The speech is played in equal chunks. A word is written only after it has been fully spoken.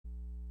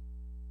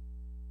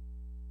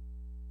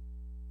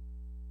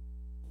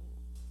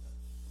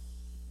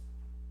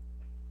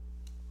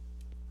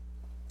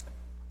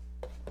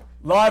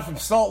Live from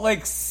Salt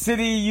Lake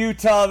City,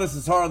 Utah. This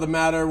is Heart of the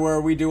Matter,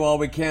 where we do all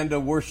we can to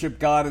worship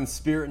God in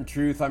spirit and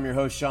truth. I'm your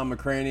host, Sean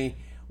McCraney.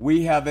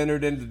 We have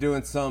entered into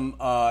doing some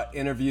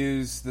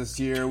interviews this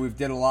year. We've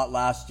did a lot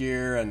last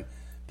year, and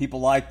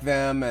people like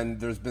them, and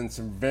there's been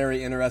some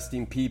very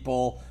interesting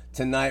people.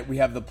 Tonight, we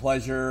have the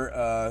pleasure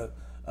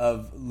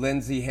of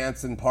Lindsay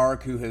Hansen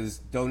Park, who has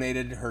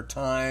donated her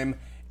time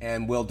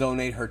and will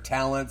donate her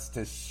talents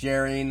to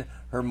sharing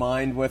her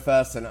mind with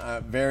us, and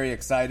I'm very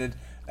excited.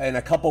 In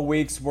a couple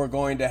weeks, we're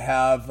going to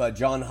have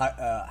John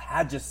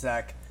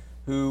Hajicek,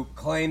 who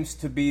claims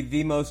to be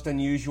the most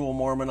unusual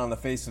Mormon on the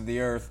face of the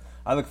earth.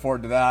 I look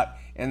forward to that.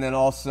 And then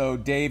also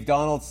Dave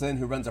Donaldson,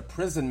 who runs a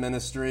prison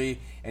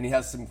ministry, and he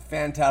has some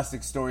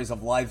fantastic stories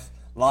of lives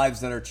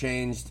that are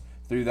changed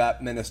through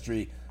that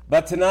ministry.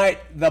 But tonight,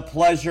 the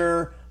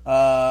pleasure,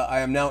 I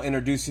am now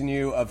introducing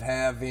you, of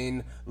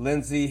having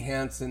Lindsay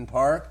Hansen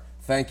Park.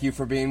 Thank you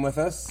for being with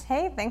us.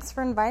 Hey, thanks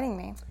for inviting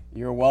me.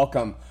 You're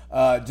welcome.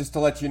 Just to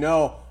let you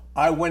know,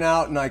 I went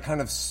out and I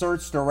kind of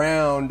searched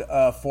around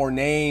for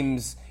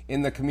names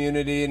in the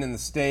community and in the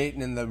state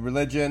and in the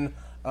religion.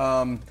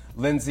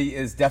 Lindsay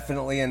is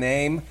definitely a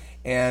name.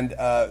 And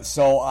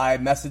so I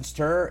messaged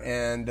her,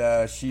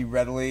 and she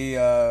readily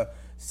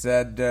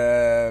said,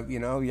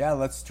 yeah,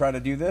 let's try to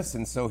do this.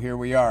 And so here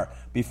we are.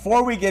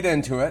 Before we get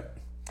into it,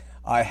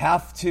 I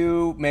have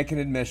to make an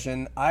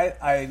admission.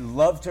 I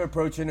love to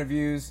approach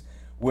interviews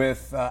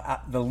with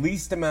the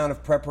least amount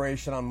of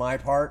preparation on my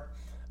part,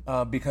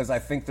 because I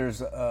think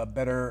there's a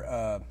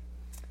better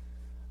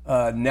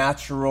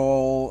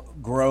natural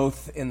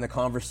growth in the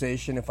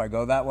conversation if I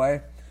go that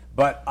way.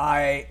 But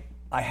I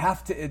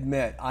have to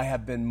admit, I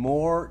have been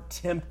more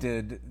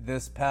tempted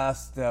this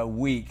past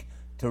week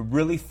to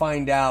really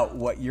find out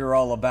what you're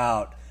all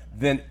about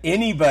than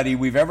anybody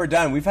we've ever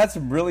done. We've had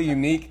some really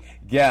unique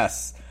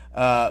guests.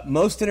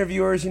 Most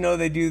interviewers,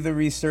 they do the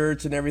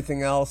research and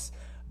everything else.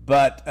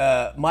 But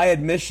my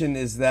admission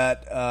is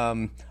that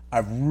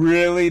I've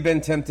really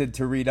been tempted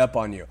to read up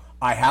on you.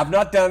 I have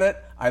not done it.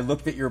 I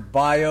looked at your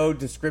bio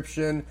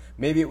description.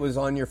 Maybe it was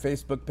on your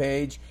Facebook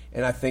page,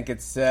 and I think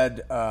it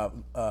said, I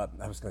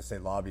was going to say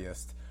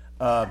lobbyist.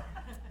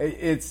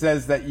 It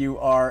says that you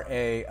are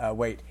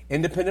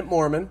independent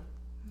Mormon.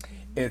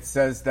 It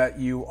says that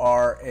you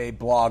are a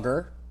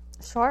blogger.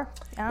 Sure,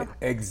 yeah.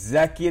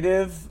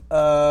 Executive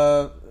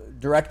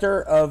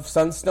director of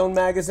Sunstone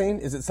Magazine.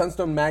 Is it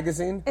Sunstone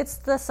Magazine? It's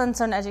the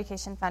Sunstone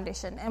Education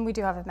Foundation, and we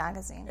do have a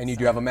magazine. And you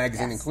do have a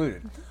magazine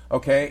included.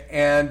 Okay,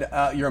 and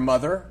you're a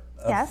mother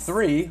of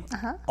three,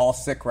 all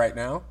sick right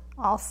now.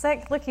 All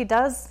sick. Look, he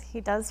does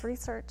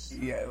research.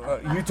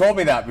 Yeah, you told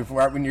me that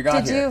before when you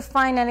got here. Did you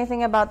find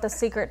anything about the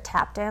secret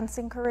tap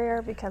dancing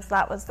career? Because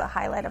that was the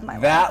highlight of my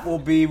life. That will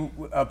be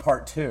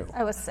part 2.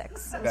 I was 6. It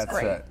was That's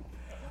great.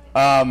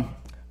 Right.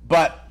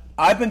 But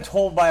I've been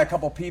told by a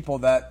couple people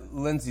that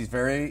Lindsay's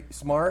very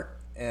smart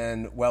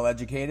and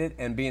well-educated,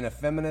 and being a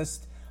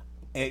feminist,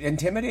 it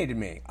intimidated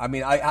me. I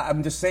mean,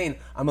 I'm just saying,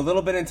 I'm a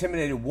little bit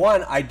intimidated.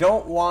 One, I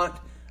don't want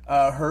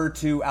her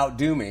to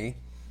outdo me.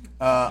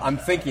 I'm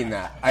thinking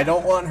that. I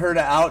don't want her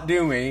to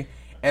outdo me.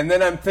 And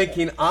then I'm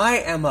thinking, I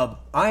am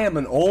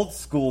an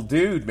old-school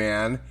dude,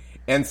 man.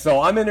 And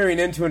so I'm entering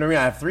into an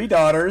arena. I have 3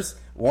 daughters.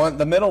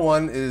 The middle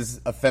one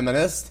is a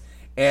feminist,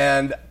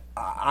 and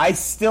I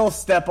still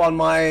step on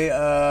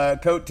my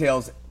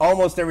coattails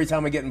almost every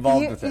time I get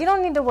involved with it. You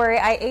don't need to worry.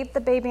 I ate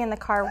the baby in the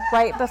car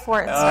right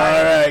before it started.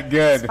 All right,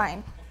 good. It's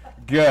fine.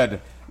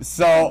 Good.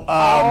 So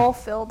all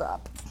filled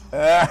up.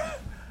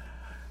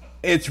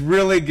 It's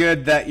really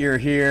good that you're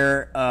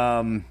here.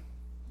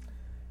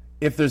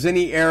 If there's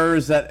any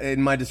errors that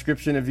in my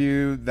description of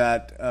you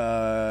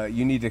that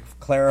you need to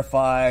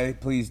clarify,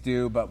 please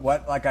do. But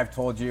like I've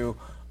told you,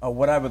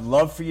 what I would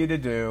love for you to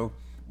do,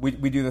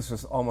 we do this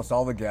with almost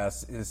all the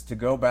guests, is to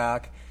go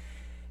back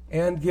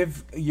and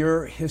give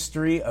your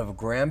history of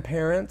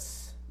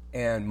grandparents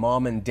and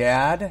mom and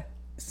dad,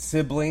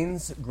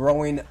 siblings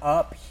growing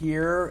up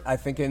here, I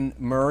think in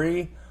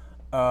Murray,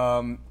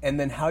 and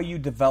then how you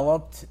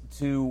developed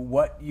to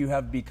what you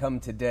have become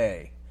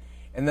today.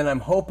 And then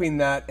I'm hoping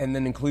that, and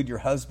then include your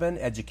husband,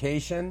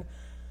 education.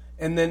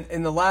 And then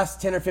in the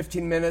last 10 or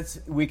 15 minutes,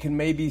 we can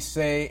maybe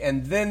say,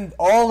 and then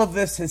all of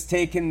this has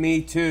taken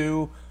me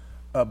to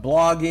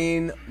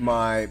blogging,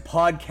 my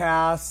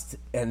podcast,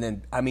 and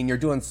then, you're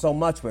doing so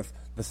much with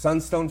the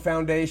Sunstone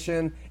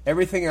Foundation,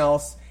 everything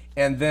else.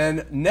 And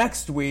then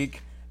next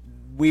week,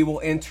 we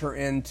will enter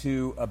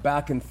into a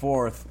back and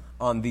forth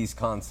on these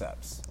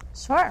concepts.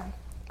 Sure.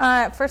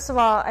 First of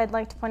all, I'd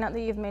like to point out that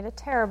you've made a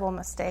terrible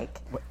mistake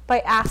by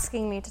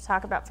asking me to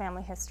talk about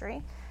family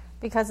history,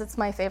 because it's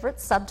my favorite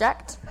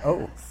subject.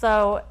 Oh.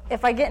 So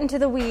if I get into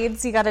the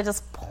weeds, you got to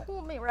just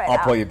pull me right out.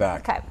 I'll pull you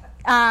back. Okay.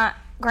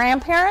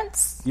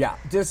 Grandparents? Yeah,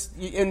 just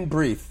in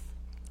brief.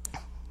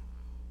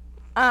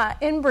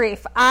 In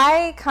brief,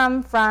 I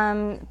come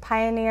from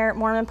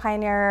Mormon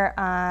pioneer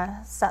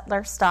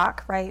settler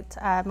stock,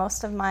 right?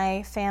 Most of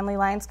my family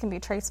lines can be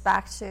traced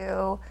back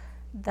to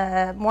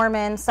the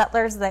Mormon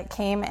settlers that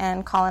came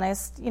and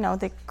colonized,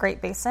 the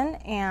Great Basin.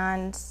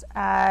 And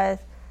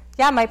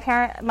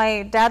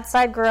my dad's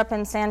side grew up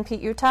in San Pete,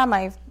 Utah.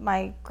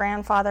 My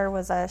grandfather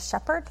was a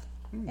shepherd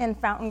in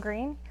Fountain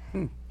Green.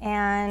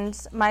 And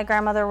my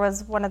grandmother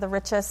was one of the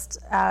richest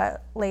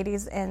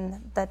ladies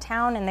in the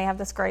town, and they have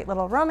this great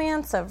little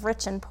romance of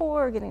rich and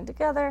poor getting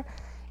together.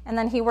 And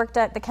then he worked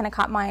at the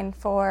Kennecott mine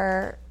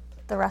for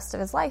the rest of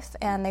his life,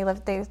 and they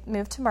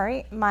moved to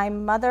Murray. My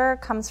mother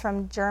comes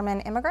from German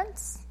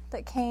immigrants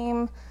that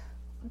came.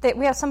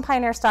 We have some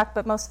pioneer stock,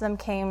 but most of them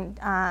came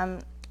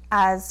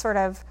as sort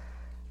of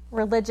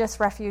religious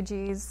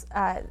refugees.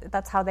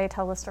 That's how they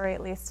tell the story,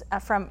 at least,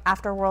 from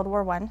after World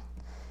War I.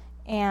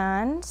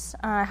 And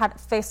had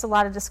faced a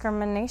lot of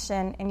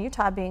discrimination in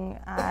Utah being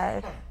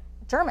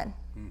German.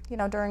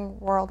 During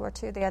World War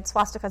II, they had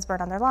swastikas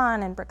burned on their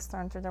lawn and bricks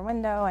thrown through their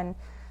window, and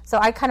so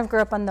I kind of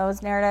grew up on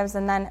those narratives.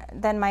 And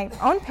then my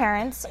own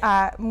parents,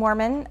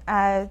 Mormon.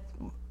 I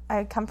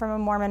come from a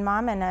Mormon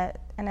mom and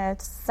a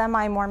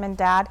semi-Mormon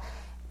dad,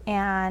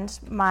 and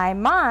my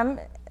mom,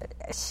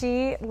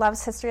 she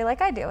loves history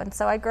like I do, and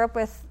so I grew up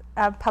with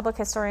a public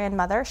historian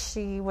mother.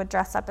 She would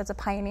dress up as a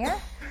pioneer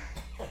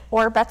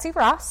or Betsy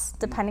Ross,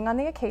 depending on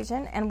the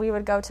occasion, and we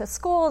would go to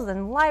schools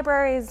and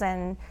libraries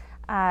and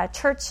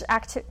church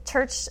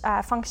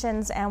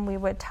functions, and we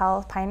would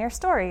tell pioneer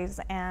stories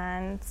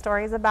and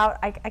stories about,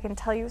 I can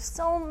tell you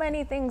so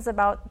many things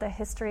about the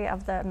history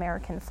of the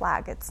American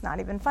flag. It's not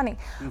even funny.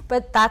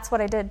 But that's what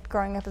I did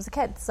growing up as a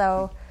kid.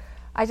 So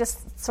I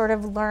just sort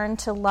of learned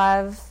to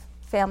love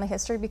family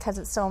history because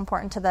it's so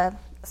important to the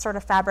sort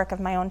of fabric of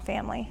my own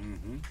family.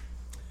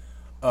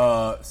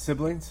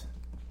 Siblings?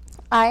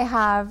 I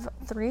have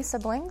 3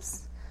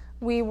 siblings.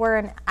 We were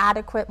an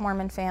adequate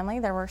Mormon family.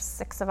 There were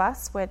 6 of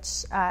us, which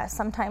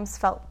sometimes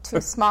felt too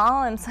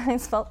small and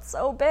sometimes felt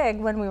so big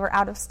when we were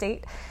out of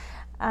state.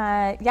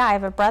 I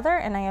have a brother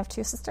and I have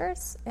 2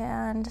 sisters,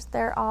 and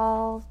they're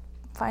all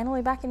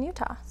finally back in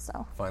Utah.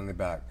 So finally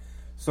back.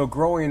 So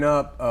growing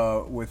up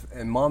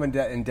and mom and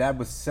dad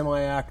was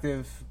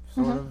semi-active,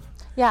 sort of?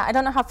 Yeah, I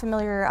don't know how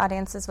familiar your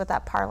audience is with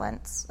that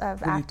parlance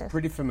of active.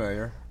 Pretty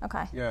familiar.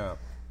 Okay. Yeah.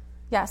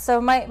 Yeah,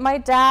 so my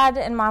dad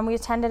and mom, we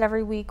attended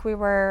every week. We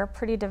were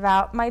pretty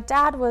devout. My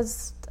dad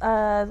was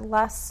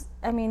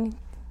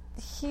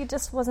he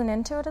just wasn't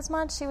into it as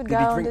much. He would go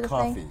and do the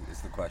thing. Did he drink coffee,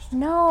 is the question?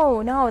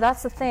 No,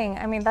 that's the thing.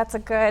 I mean, that's a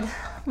good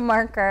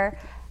marker.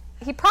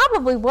 He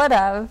probably would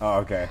have. Oh,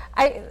 okay.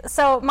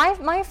 So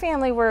my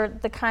family were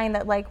the kind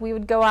that, like, we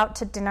would go out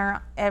to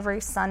dinner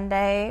every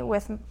Sunday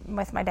with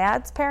my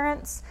dad's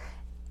parents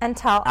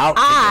until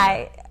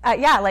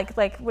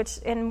which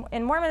in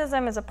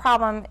Mormonism is a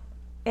problem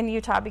in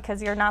Utah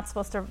because you're not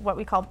supposed to what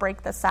we call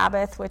break the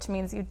Sabbath, which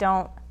means you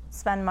don't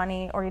spend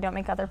money or you don't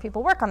make other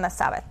people work on the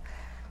Sabbath.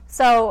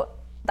 So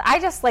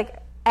I just, like,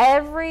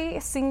 every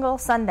single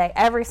Sunday,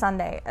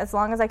 as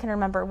long as I can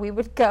remember, we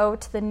would go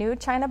to the New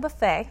China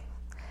Buffet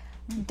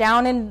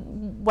down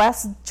in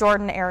West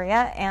Jordan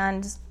area,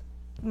 and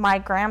my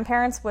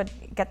grandparents would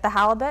get the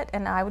halibut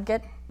and I would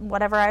get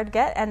whatever I would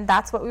get, and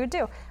that's what we would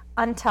do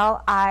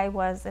until I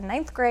was in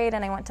 9th grade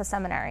and I went to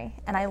seminary,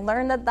 and I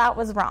learned that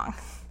was wrong.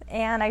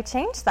 And I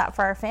changed that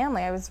for our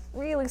family. I was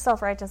really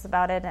self-righteous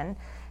about it and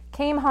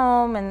came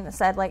home and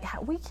said, like,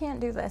 we can't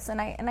do this. And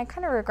I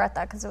kind of regret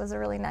that because it was a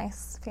really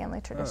nice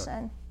family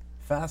tradition.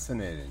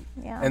 Fascinating.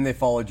 Yeah. And they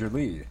followed your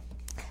lead.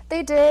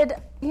 They did.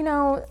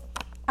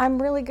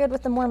 I'm really good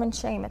with the Mormon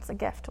shame. It's a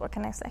gift. What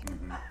can I say?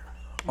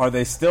 Are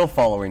they still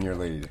following your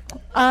lead?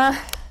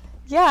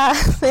 Yeah,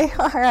 they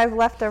are. I've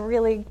left a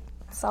really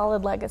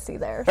solid legacy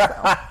there.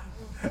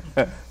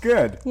 So.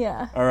 Good.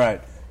 Yeah. All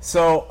right.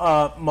 So,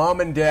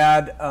 mom and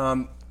dad,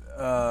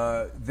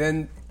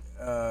 then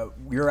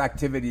your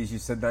activities, you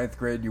said 9th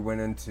grade, you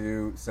went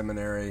into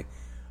seminary.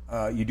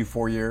 You do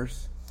 4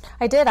 years?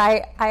 I did.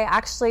 I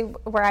actually,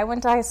 where I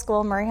went to high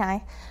school, Murray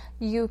High,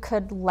 you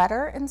could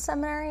letter in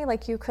seminary,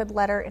 like you could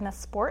letter in a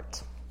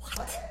sport.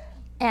 What?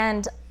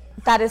 And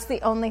that is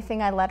the only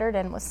thing I lettered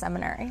in was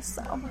seminary,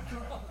 so.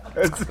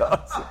 That's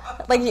awesome.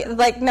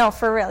 Like no,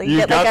 for real.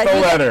 You got the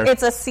letter.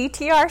 It's a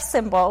CTR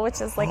symbol,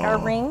 which is like a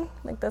ring.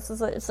 Like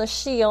it's a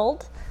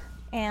shield,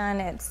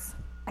 and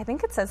I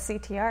think it says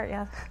CTR,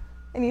 yeah.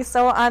 And you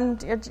sew on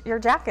your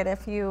jacket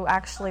if you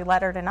actually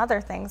lettered in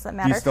other things that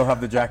matter. Do you still have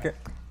the jacket?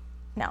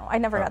 No, I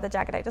never got the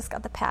jacket. I just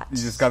got the patch. You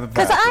just got the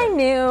patch. Because I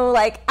knew,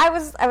 like, I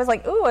was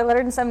like, ooh, I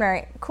lettered in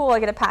seminary. Cool,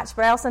 I get a patch.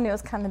 But I also knew it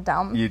was kind of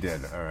dumb. You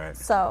did, all right.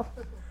 So.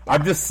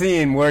 I'm just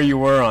seeing where you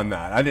were on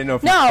that. I didn't know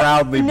if you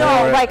proudly bore it.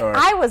 No, like,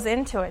 I was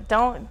into it.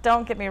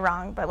 Don't get me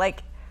wrong. But,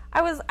 like,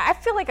 I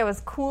feel like I was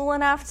cool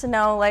enough to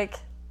know, like,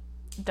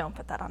 don't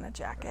put that on a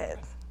jacket.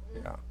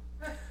 Yeah.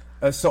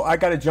 So I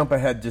got to jump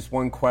ahead just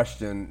one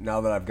question now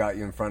that I've got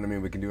you in front of me.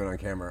 We can do it on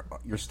camera.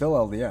 You're still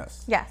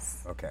LDS?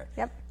 Yes. Okay.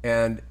 Yep.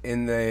 And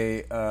in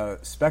the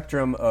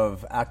spectrum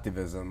of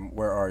activism,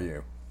 where are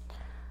you?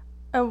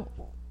 Oh,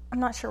 I'm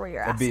not sure what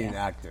you're asking. Being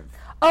active.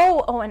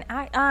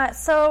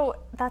 So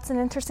that's an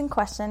interesting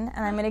question,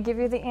 and I'm going to give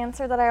you the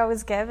answer that I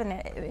always give, and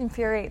it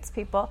infuriates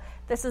people.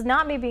 This is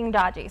not me being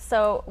dodgy.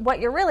 So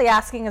what you're really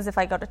asking is if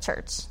I go to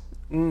church,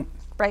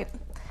 right?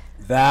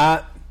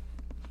 That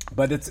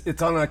But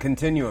it's on a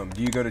continuum.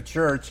 Do you go to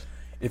church?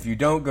 If you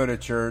don't go to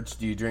church,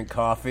 do you drink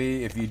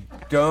coffee? If you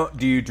don't,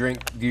 will you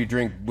drink a beer?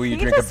 He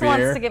just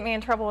wants to get me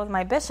in trouble with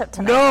my bishop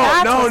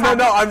tonight. No.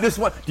 I'm just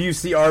do you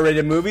see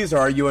R-rated movies, or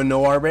are you a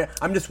no R-rated?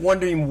 I'm just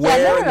wondering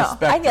where in the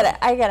spectrum.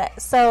 I get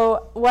it.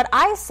 So what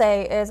I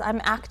say is I'm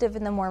active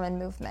in the Mormon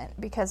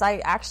movement because I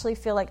actually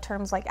feel like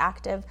terms like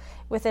active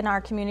within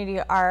our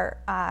community are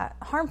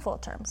harmful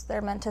terms.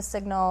 They're meant to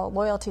signal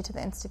loyalty to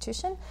the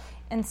institution.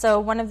 And so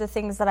one of the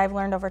things that I've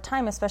learned over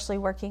time, especially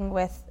working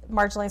with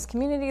marginalized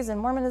communities in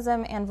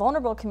Mormonism and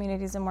vulnerable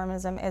communities in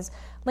Mormonism, is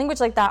language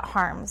like that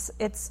harms.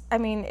 It's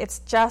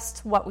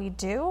just what we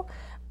do.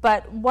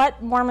 But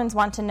what Mormons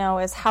want to know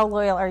is how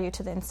loyal are you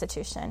to the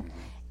institution?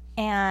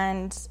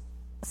 And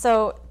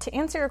so to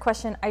answer your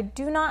question, I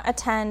do not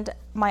attend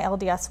my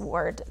LDS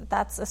ward.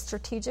 That's a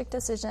strategic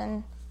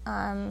decision,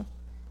 and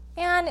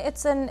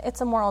it's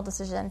a moral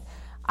decision.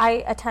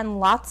 I attend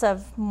lots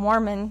of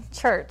Mormon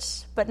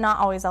church, but not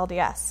always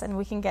LDS, and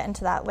we can get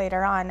into that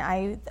later on.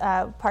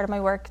 Part of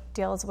my work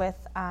deals with,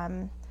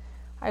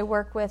 I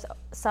work with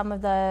some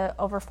of the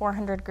over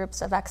 400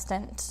 groups of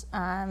extant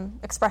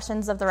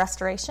expressions of the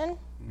Restoration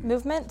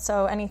movement,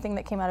 so anything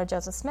that came out of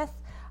Joseph Smith,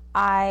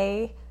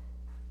 I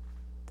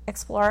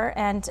explore.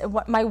 And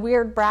what my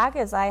weird brag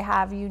is I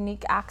have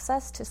unique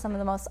access to some of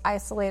the most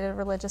isolated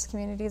religious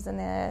communities in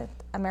the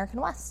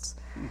American West.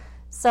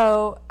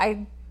 So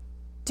I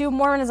do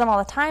Mormonism all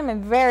the time.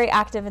 I'm very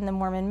active in the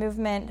Mormon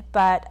movement,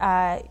 but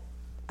I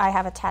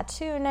have a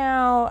tattoo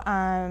now.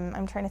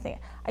 I'm trying to think.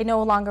 I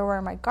no longer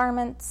wear my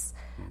garments.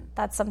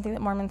 That's something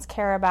that Mormons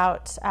care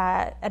about.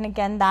 And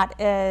again,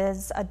 that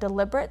is a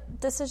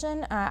deliberate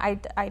decision.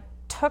 I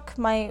took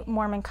my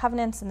Mormon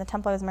covenants in the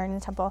temple. I was married in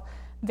the temple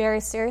very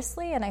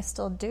seriously, and I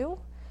still do.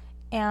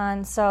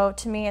 And so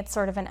to me, it's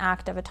sort of an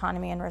act of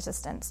autonomy and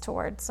resistance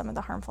towards some of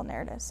the harmful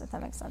narratives, if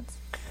that makes sense.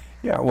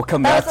 Yeah, we'll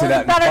come back to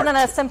that. That's better than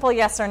a simple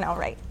yes or no,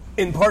 right?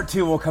 In part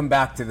two, we'll come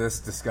back to this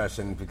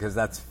discussion because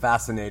that's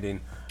fascinating.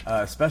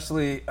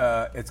 Especially,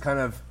 it's kind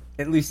of,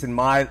 at least in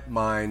my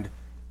mind,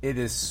 it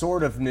is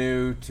sort of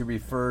new to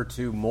refer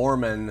to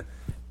Mormon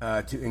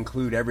to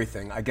include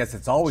everything. I guess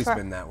it's always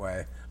been that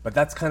way, but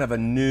that's kind of a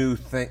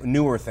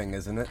newer thing,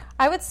 isn't it?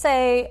 I would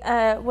say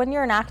when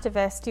you're an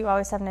activist, you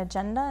always have an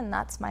agenda, and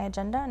that's my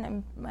agenda.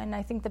 And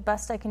I think the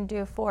best I can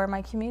do for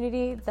my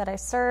community that I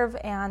serve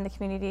and the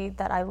community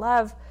that I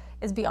love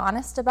is be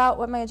honest about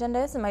what my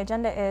agenda is. And my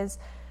agenda is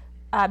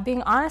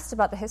being honest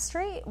about the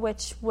history,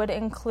 which would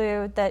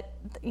include that,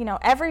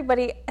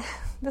 everybody,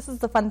 this is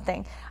the fun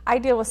thing. I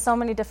deal with so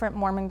many different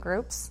Mormon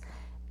groups.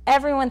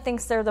 Everyone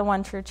thinks they're the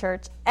one true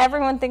church.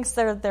 Everyone thinks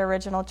they're the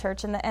original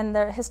church. And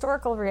the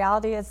historical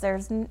reality is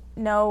there's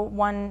no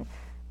one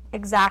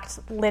exact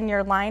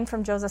linear line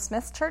from Joseph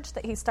Smith's church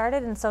that he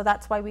started. And so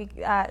that's why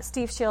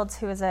Steve Shields,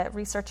 who is a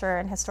researcher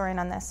and historian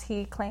on this,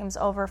 he claims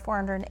over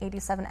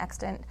 487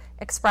 extant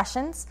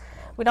expressions.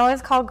 We don't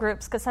always call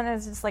groups because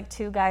sometimes it's just like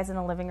two guys in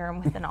a living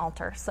room with an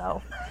altar.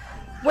 So,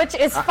 which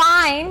is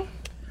fine.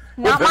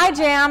 Not my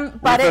jam,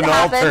 but it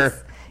happens.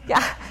 Altar.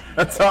 Yeah.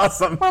 That's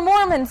awesome. We're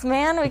Mormons,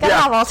 man. We got to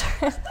have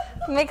altars.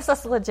 It makes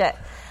us legit.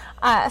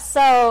 I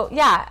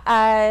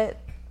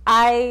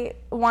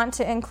want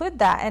to include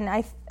that.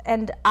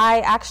 And I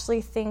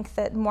actually think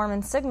that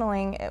Mormon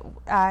signaling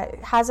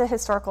has a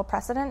historical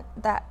precedent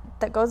that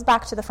goes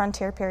back to the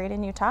frontier period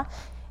in Utah.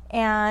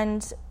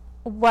 And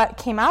what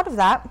came out of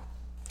that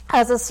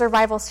as a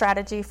survival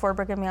strategy for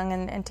Brigham Young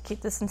and to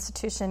keep this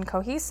institution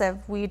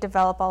cohesive, we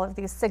develop all of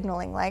these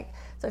signaling.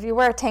 So if you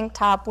wear a tank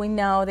top, we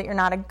know that you're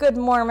not a good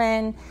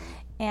Mormon.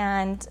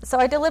 And so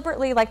I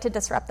deliberately like to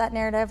disrupt that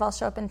narrative. I'll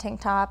show up in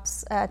tank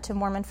tops to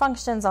Mormon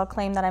functions. I'll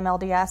claim that I'm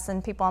LDS,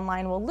 and people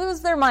online will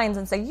lose their minds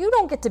and say, you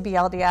don't get to be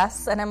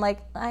LDS. And I'm like,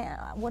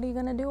 what are you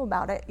going to do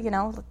about it?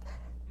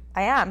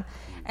 I am.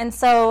 And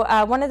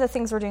so one of the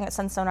things we're doing at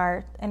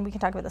Sunstone and we can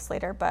talk about this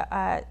later,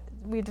 but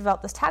we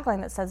developed this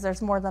tagline that says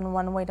there's more than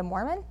one way to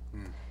Mormon.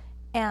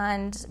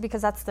 And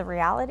because that's the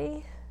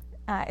reality,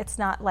 it's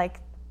not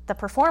like the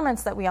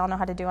performance that we all know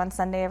how to do on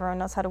Sunday. Everyone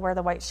knows how to wear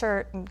the white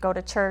shirt and go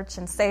to church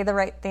and say the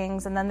right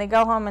things, and then they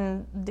go home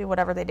and do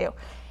whatever they do.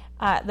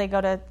 They go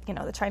to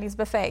the Chinese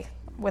buffet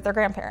with their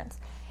grandparents.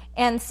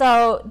 And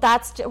so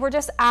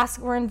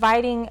we're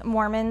inviting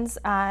Mormons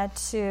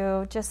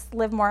to just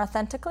live more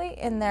authentically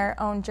in their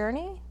own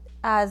journey.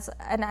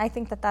 And I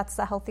think that's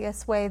the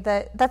healthiest way.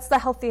 That's the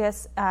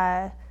healthiest,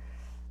 mark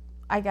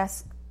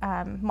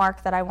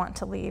that I want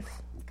to leave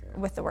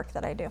with the work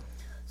that I do.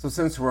 So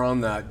since we're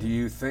on that, do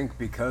you think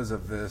because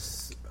of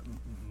this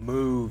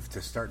move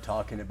to start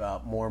talking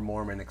about more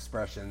Mormon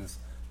expressions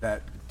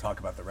that talk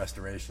about the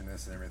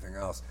restorationists and everything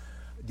else,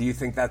 do you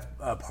think that's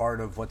a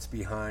part of what's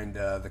behind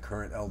the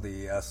current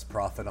LDS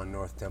prophet on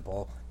North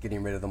Temple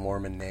getting rid of the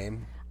Mormon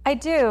name? I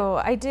do.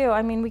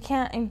 I mean, we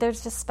can't,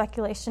 there's just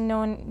speculation. No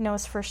one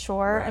knows for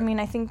sure. Right. I mean,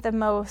 I think the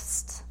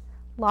most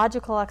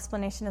logical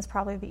explanation is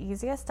probably the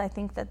easiest. I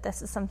think that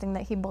this is something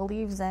that he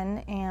believes in,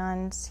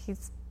 and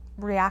he's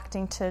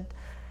reacting to,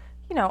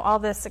 all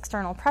this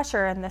external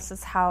pressure, and this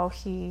is how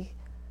he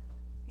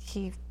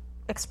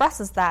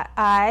expresses that.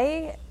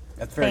 I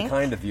That's very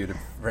kind of you to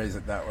phrase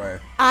it that way.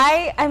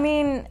 I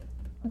mean,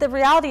 the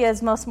reality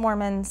is most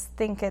Mormons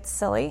think it's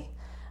silly.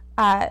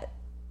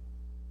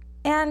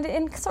 And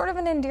in sort of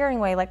an endearing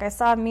way. Like I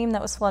saw a meme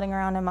that was floating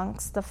around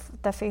amongst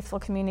the faithful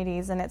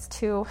communities, and it's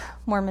 2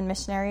 Mormon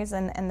missionaries,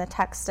 and the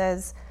text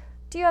is,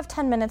 do you have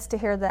 10 minutes to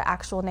hear the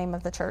actual name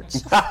of the church?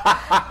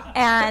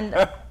 and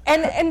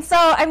so,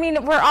 I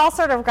mean, we're all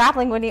sort of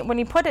grappling. When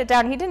he put it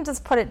down, he didn't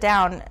just put it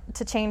down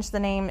to change the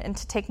name and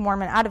to take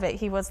Mormon out of it.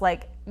 He was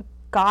like,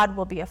 God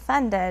will be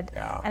offended,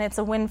 and it's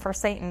a win for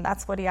Satan.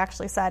 That's what he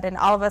actually said. And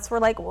all of us were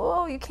like,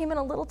 whoa, you came in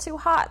a little too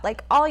hot.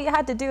 Like, all you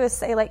had to do is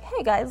say, like,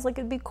 hey, guys, like,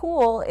 it'd be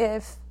cool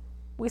if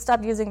we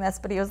stopped using this.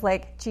 But he was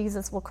like,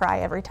 Jesus will cry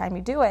every time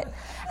you do it.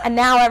 And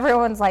now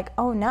everyone's like,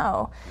 oh,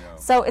 no. Yeah.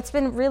 So it's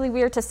been really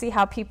weird to see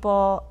how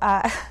people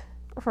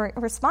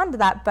respond to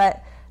that.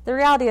 But the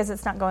reality is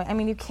it's not going. I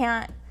mean, you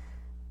can't.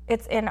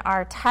 It's in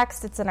our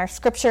text. It's in our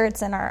scripture.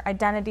 It's in our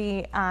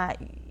identity.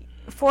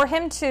 For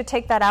him to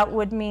take that out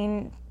would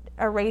mean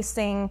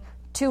erasing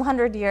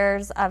 200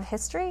 years of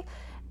history.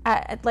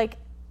 Like,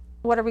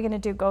 what are we going to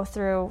do? Go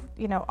through,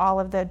 all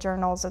of the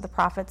journals of the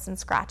prophets and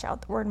scratch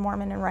out the word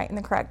Mormon and write in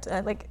the correct?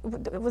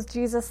 Was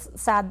Jesus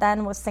sad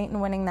then? Was Satan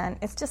winning then?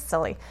 It's just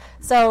silly.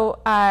 So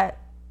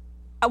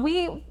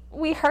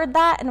we heard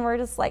that and we're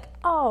just like,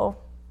 oh,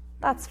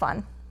 that's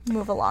fun.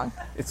 Move along.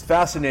 It's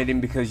fascinating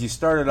because you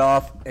started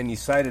off and you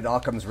cited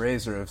Occam's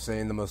razor of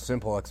saying the most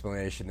simple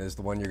explanation is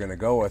the one you're going to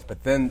go with,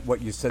 but then what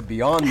you said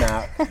beyond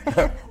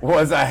that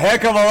was a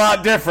heck of a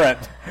lot different.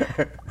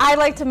 I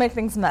like to make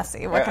things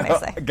messy. What can I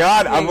say?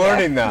 God, I'm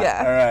learning that.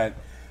 Yeah. All right.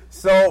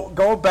 So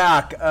go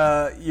back.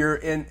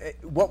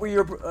 What were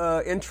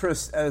your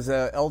interests as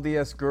a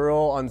LDS girl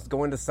on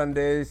going to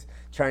Sundays,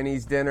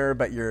 Chinese dinner,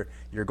 but you're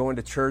going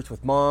to church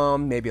with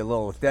mom, maybe a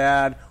little with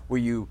dad? Were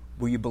you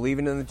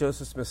believing in the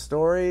Joseph Smith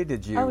story?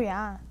 Did you? Oh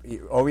yeah.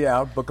 Oh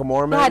yeah. Book of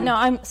Mormon. God,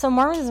 no. So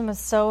Mormonism is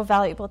so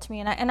valuable to me,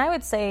 and I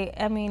would say,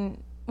 I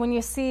mean, when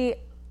you see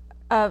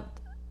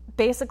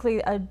basically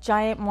a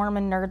giant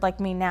Mormon nerd like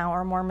me now,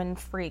 or Mormon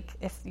freak,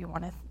 if you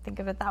want to think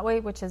of it that way,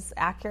 which is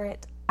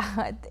accurate.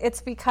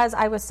 It's because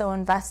I was so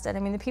invested. I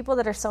mean, the people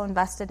that are so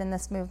invested in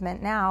this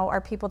movement now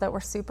are people that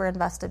were super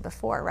invested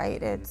before,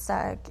 right? It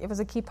was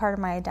a key part of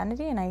my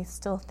identity, and I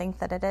still think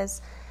that it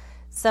is.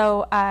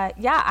 So,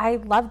 I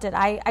loved it.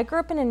 I grew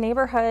up in a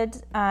neighborhood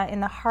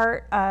in the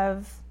heart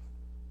of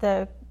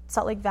the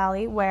Salt Lake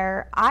Valley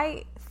where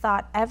I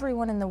thought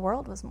everyone in the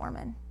world was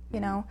Mormon,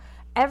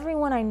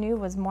 Everyone I knew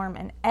was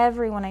Mormon.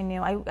 Everyone I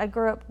knew. I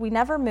grew up, we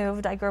never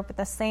moved. I grew up with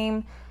the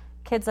same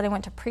kids that I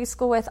went to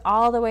preschool with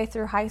all the way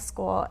through high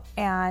school.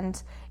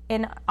 And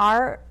in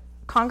our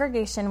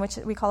congregation, which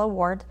we call a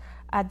ward,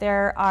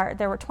 there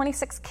were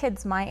 26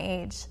 kids my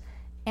age,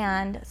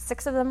 and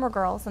 6 of them were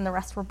girls and the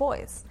rest were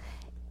boys.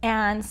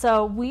 And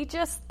so we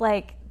just,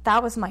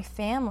 that was my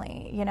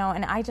family,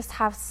 and I just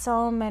have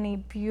so many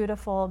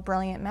beautiful,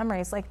 brilliant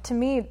memories. To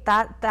me,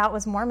 that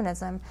was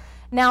Mormonism.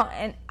 Now,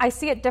 and I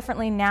see it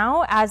differently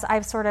now as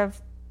I've sort of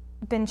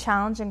been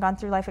challenged and gone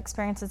through life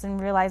experiences and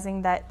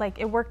realizing that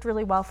it worked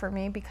really well for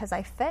me because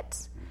I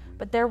fit,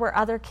 but there were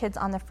other kids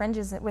on the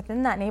fringes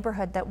within that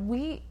neighborhood that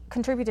we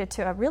contributed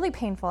to a really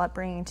painful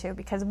upbringing to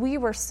because we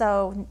were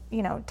so,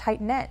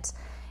 tight-knit.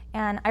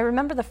 And I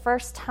remember the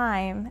first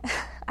time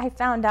I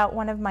found out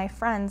one of my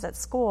friends at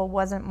school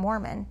wasn't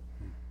Mormon.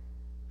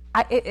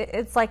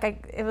 It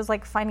was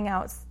like finding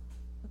out,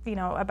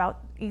 about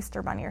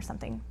Easter Bunny or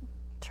something.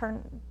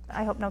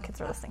 I hope no kids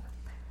are listening.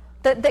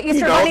 The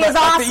Easter Bunny is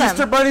awesome. The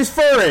Easter Bunny's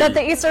furry.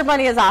 The Easter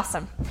Bunny is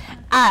awesome.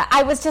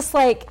 I was just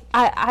like,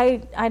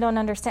 I don't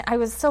understand. I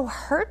was so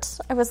hurt.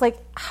 I was like,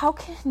 how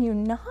can you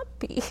not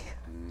be?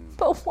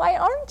 But why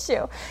aren't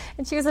you?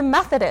 And she was a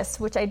Methodist,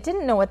 which I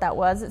didn't know what that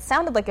was. It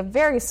sounded like a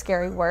very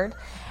scary word.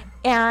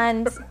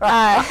 And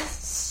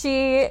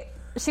she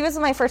was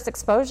my first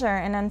exposure.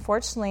 And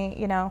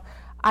unfortunately,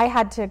 I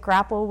had to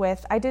grapple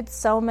with, I did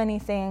so many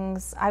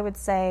things, I would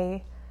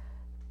say,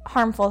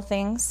 harmful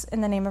things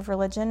in the name of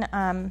religion.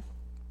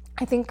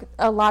 I think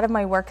a lot of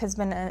my work has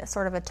been a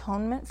sort of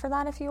atonement for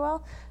that, if you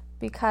will,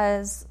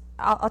 because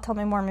I'll tell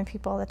my Mormon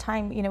people all the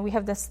time, we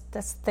have this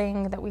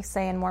thing that we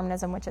say in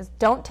Mormonism, which is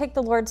don't take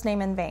the Lord's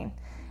name in vain.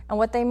 And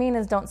what they mean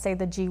is don't say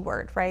the G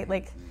word,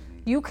 right?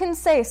 You can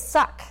say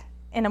suck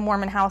in a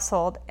Mormon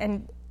household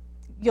and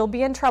you'll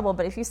be in trouble,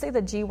 but if you say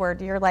the G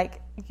word,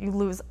 you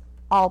lose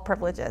all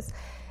privileges.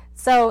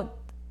 So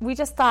we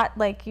just thought,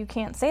 you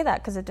can't say that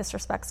because it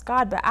disrespects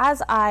God. But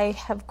as I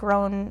have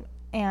grown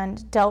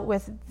and dealt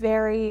with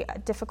very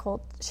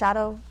difficult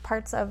shadow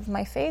parts of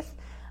my faith,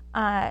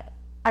 I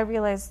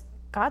realized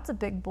God's a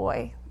big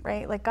boy,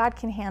 right? God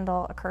can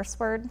handle a curse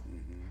word.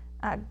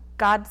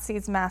 God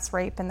sees mass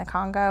rape in the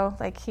Congo.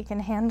 He can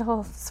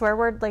handle swear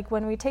word.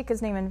 When we take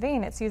his name in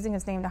vain, it's using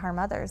his name to harm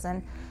others.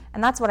 And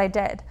that's what I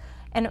did.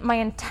 And my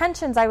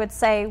intentions, I would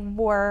say,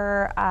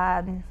 were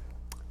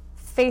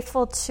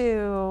faithful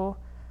to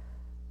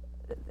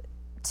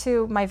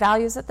my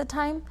values at the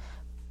time,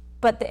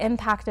 but the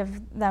impact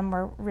of them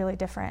were really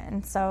different.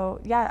 And so,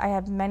 yeah, I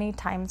had many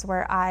times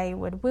where I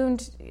would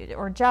wound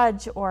or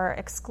judge or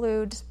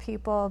exclude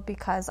people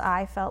because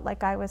I felt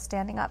like I was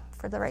standing up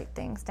for the right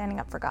thing, standing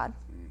up for God.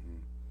 Mm-hmm.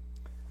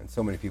 And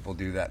so many people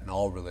do that in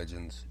all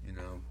religions,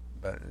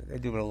 but they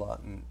do it a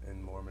lot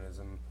in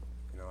Mormonism.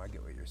 I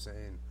get what you're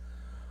saying.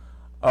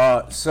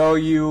 So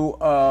you,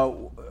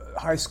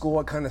 high school,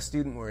 what kind of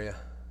student were you?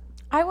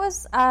 I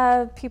was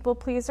a people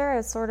pleaser,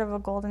 as sort of a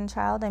golden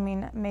child. I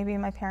mean, maybe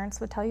my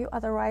parents would tell you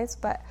otherwise,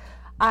 but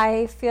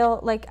I feel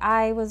like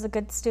I was a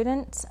good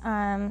student.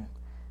 I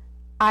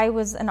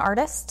was an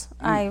artist.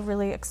 I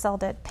really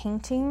excelled at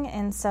painting,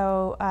 and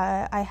so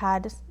I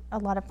had a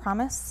lot of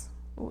promise.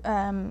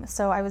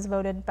 So I was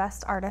voted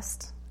best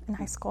artist in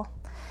high school.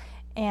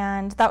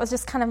 And that was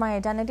just kind of my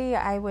identity.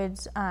 I would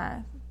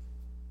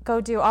go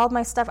do all of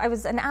my stuff. I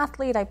was an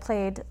athlete. I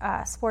played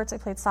sports. I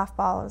played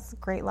softball. It was a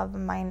great love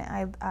of mine.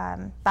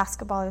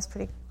 Basketball I was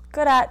pretty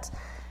good at,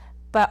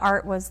 but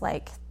art was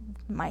like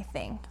my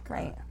thing,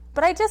 right?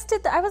 But I just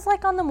did, I was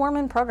like on the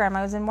Mormon program.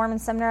 I was in Mormon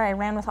seminary. I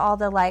ran with all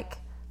the like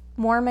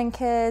Mormon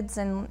kids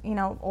and,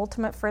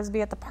 ultimate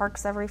frisbee at the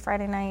parks every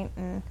Friday night.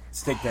 And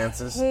stake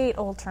dances. I hate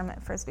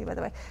ultimate frisbee, by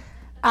the way.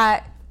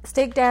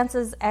 Stake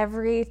dances,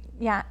 every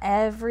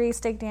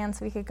stake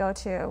dance we could go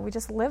to. We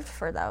just lived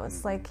for those.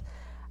 Mm-hmm. Like,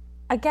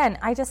 again,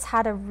 I just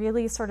had a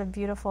really sort of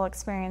beautiful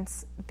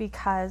experience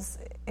because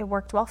it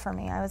worked well for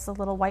me. I was a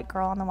little white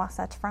girl on the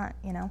Wasatch Front,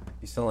 You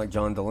sound like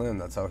John DeLynn.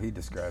 That's how he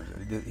describes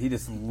it. He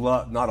just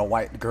loved, not a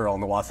white girl on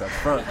the Wasatch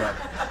Front, but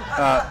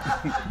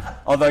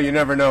although you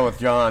never know with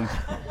John.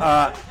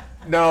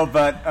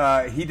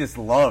 He just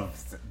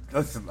loves.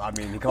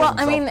 He calls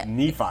himself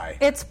Nephi.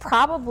 It's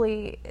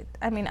probably,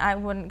 I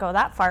wouldn't go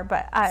that far,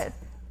 but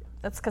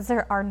that's because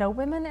there are no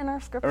women in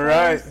our scriptures.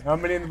 Right. How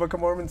many in the Book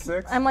of Mormon?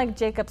 6? I'm like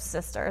Jacob's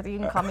sister. You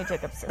can call me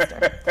Jacob's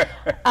sister.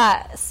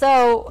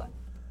 So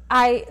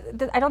I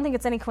don't think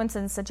it's any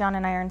coincidence that John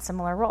and I are in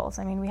similar roles.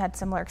 We had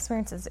similar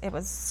experiences. It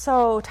was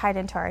so tied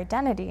into our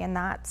identity, and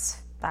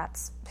that's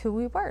who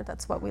we were.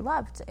 That's what we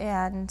loved.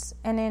 And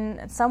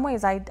in some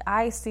ways,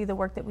 I see the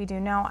work that we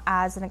do now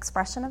as an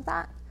expression of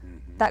that.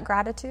 That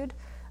gratitude,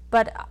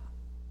 but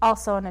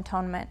also an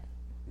atonement.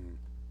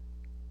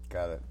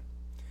 Got it.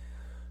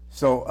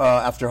 So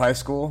after high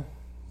school,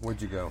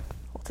 where'd you go?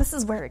 Well, this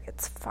is where it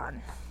gets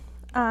fun.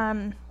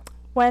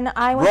 When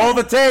I went roll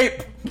the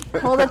tape.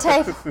 Roll the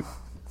tape.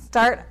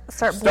 Start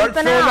showing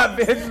that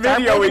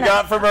video we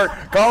got from our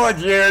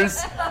college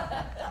years.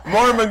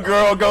 Mormon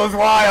girl goes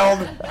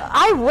wild.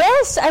 I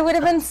wish I would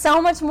have been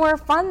so much more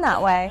fun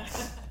that way.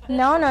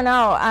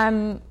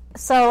 No.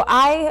 So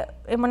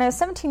when I was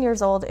 17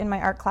 years old in my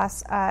art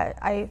class,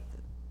 I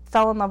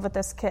fell in love with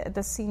this kid,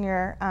 this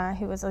senior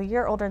who was a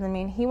year older than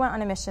me, and he went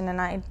on a mission, and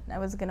I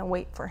was going to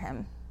wait for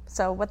him.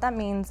 So what that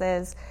means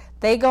is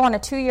they go on a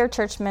 2-year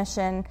church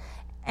mission,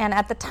 and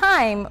at the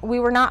time, we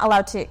were not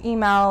allowed to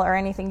email or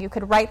anything. You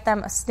could write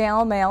them a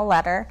snail mail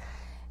letter,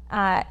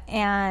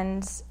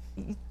 and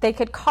they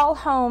could call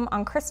home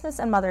on Christmas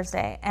and Mother's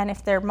Day, and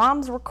if their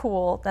moms were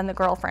cool, then the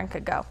girlfriend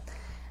could go.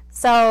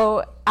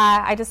 So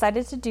I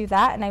decided to do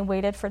that, and I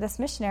waited for this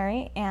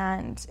missionary,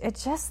 and it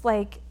just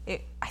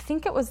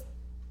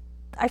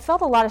I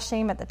felt a lot of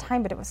shame at the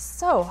time, but it was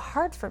so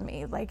hard for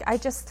me. Like, I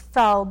just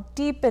fell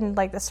deep in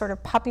this sort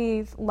of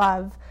puppy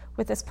love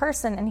with this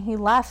person, and he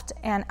left,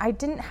 and I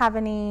didn't have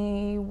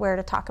anywhere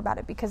to talk about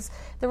it because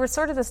there was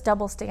sort of this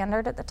double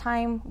standard at the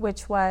time,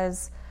 which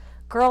was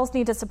girls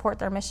need to support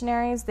their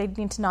missionaries. They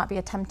need to not be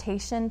a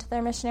temptation to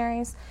their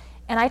missionaries.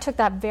 And I took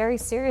that very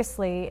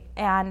seriously,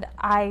 and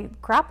I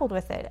grappled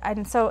with it.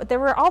 And so there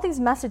were all these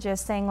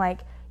messages saying,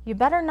 you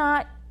better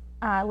not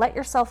let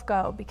yourself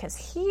go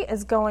because he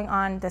is going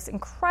on this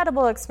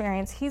incredible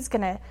experience. He's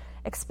going to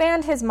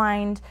expand his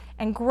mind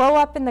and grow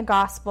up in the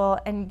gospel.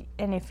 And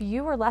if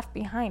you were left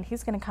behind,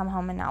 he's going to come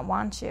home and not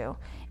want you.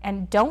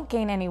 And don't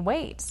gain any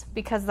weight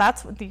because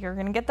that's what you're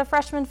going to get the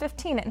freshman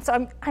 15. And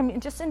so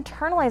I'm just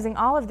internalizing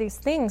all of these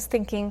things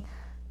thinking,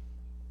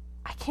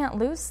 I can't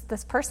lose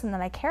this person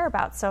that I care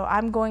about, so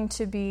I'm going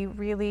to be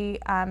really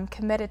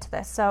committed to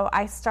this. So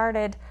I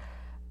started,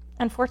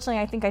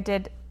 unfortunately, I think I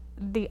did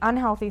the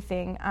unhealthy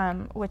thing,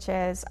 which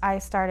is I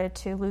started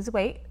to lose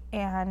weight,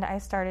 and I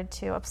started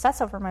to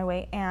obsess over my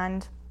weight,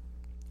 and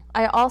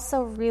I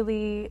also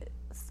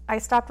I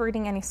stopped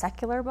reading any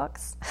secular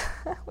books,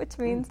 which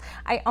means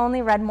I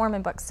only read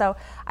Mormon books. So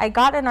I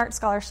got an art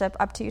scholarship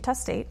up to Utah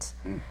State,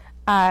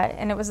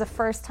 and it was the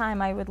first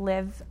time I would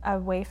live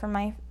away from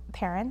my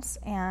parents,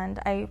 and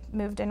I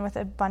moved in with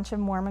a bunch of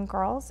Mormon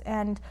girls,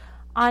 and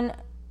on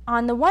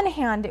the one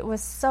hand it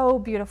was so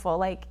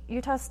beautiful.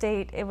 Utah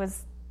State,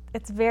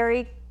 it's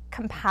very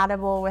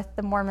compatible with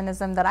the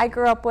Mormonism that I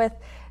grew up with,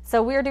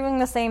 so we were doing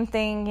the same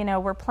thing.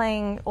 We're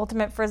playing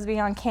ultimate frisbee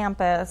on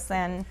campus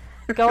and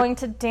going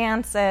to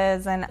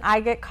dances, and I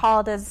get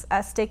called as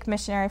a stake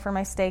missionary for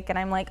my stake, and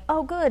I'm like,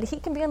 oh good, he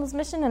can be on this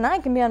mission and I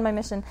can be on my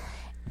mission.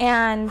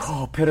 And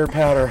pitter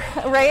patter.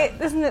 Right?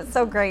 Isn't it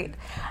so great?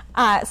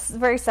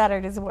 Very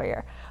Saturday's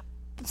Warrior.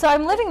 So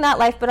I'm living that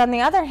life, but on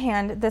the other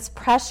hand, this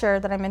pressure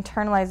that I'm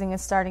internalizing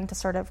is starting to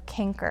sort of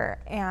canker,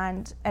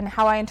 and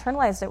how I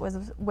internalized it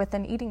was with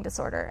an eating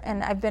disorder.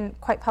 And I've been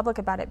quite public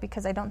about it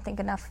because I don't think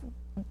enough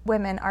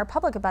women are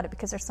public about it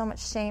because there's so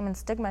much shame and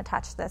stigma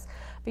attached to this.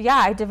 But yeah,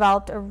 I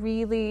developed a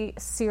really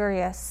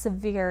serious,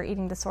 severe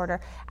eating disorder.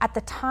 At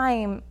the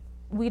time,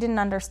 we didn't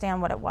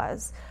understand what it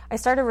was. I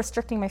started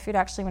restricting my food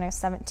actually when I was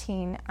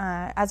 17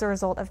 as a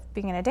result of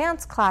being in a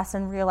dance class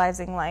and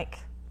realizing like,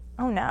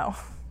 oh no,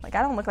 like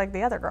I don't look like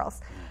the other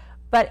girls.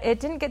 But it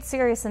didn't get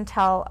serious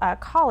until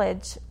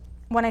college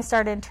when I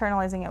started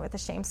internalizing it with the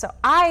shame. So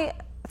I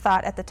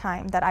thought at the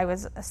time that I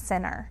was a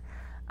sinner.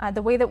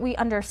 The way that we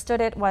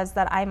understood it was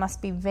that I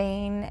must be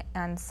vain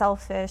and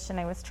selfish, and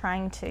I was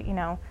trying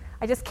to,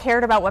 I just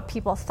cared about what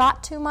people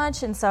thought too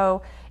much. And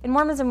so in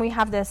Mormonism we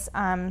have this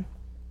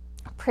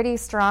pretty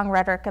strong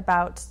rhetoric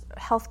about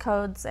health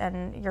codes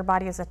and your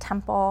body is a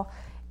temple.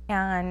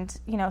 And,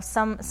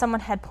 someone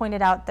had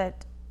pointed out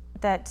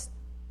that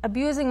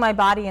abusing my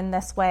body in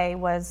this way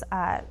was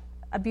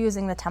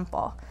abusing the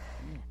temple.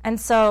 And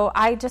so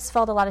I just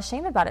felt a lot of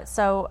shame about it.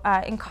 So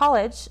in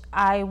college,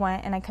 I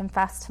went and I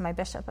confessed to my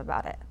bishop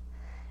about it.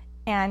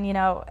 And,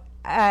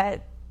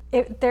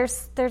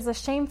 there's a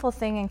shameful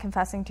thing in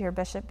confessing to your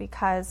bishop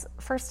because,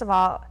 first of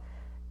all,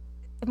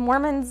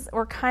 Mormons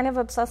were kind of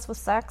obsessed with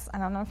sex. I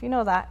don't know if you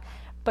know that.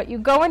 But you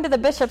go into the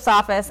bishop's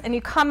office and you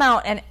come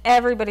out and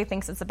everybody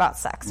thinks it's about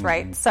sex,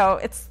 right?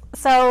 So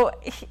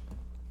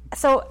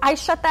So I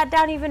shut that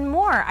down even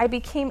more. I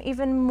became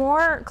even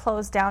more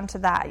closed down to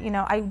that.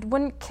 I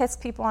wouldn't kiss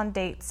people on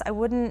dates.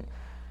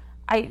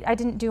 I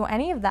didn't do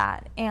any of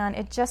that. And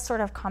it just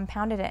sort of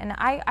compounded it. And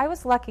I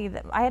was lucky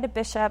that I had a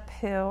bishop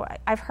who,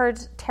 I've heard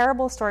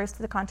terrible stories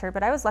to the contrary,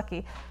 but I was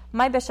lucky.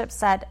 My bishop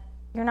said,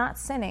 "You're not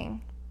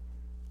sinning.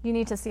 You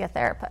need to see a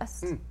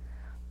therapist."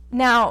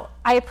 Now,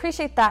 I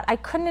appreciate that.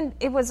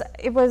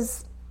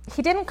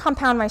 He didn't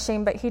compound my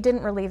shame, but he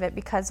didn't relieve it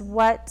because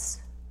what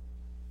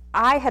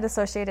I had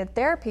associated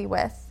therapy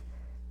with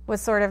was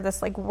sort of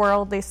this like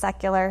worldly,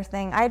 secular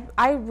thing.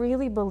 I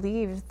really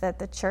believed that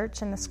the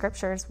church and the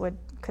scriptures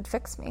could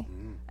fix me,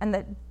 and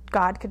that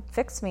God could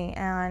fix me.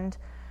 And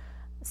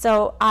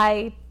so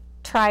I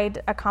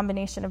tried a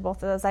combination of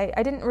both of those. I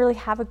didn't really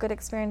have a good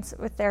experience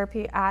with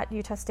therapy at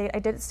Utah State. I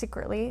did it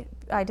secretly.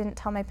 I didn't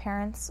tell my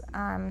parents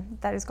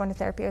that I was going to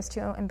therapy. I was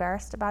too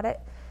embarrassed about it.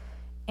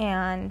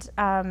 And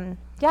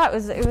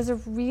it was a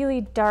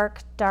really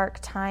dark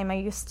time.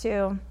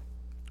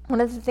 One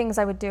of the things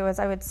I would do is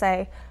I would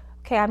say,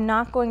 okay, I'm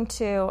not going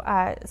to,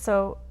 I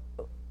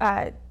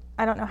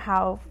don't know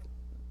how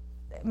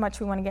much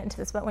we want to get into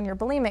this, but when you're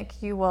bulimic,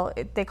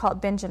 they call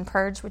it binge and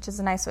purge, which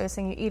is a nice way of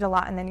saying you eat a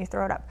lot and then you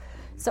throw it up.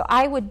 So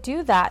I would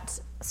do that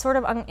sort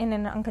of in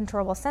an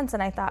uncontrollable sense,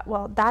 and I thought,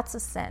 well, that's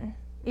a sin.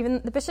 Even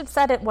the bishop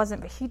said it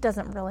wasn't, but he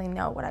doesn't really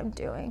know what I'm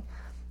doing.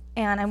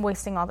 And I'm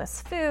wasting all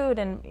this food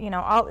and,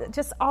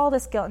 all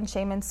this guilt and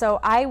shame. And so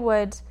I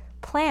would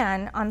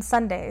plan on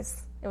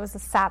Sundays. It was a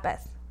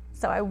Sabbath.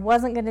 So I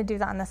wasn't going to do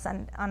that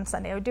on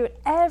Sunday. I would do it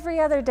every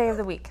other day of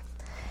the week.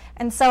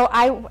 And so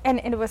and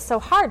it was so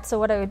hard. So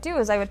what I would do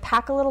is I would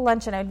pack a little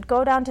lunch and I'd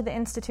go down to the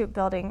Institute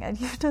building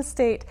at Utah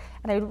State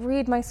and I'd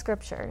read my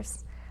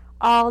scriptures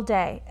all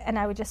day. And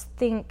I would just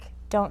think,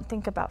 don't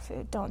think about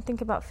food. Don't think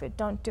about food.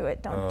 Don't do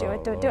it. Don't do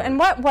it. Don't do it. And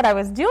what I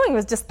was doing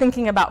was just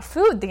thinking about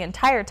food the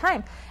entire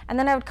time. And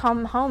then I would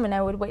come home and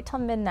I would wait till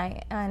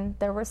midnight. And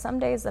there were some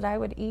days that I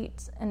would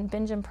eat and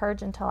binge and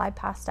purge until I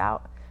passed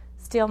out,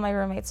 steal my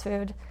roommate's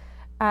food.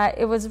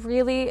 It was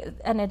really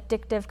an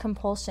addictive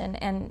compulsion,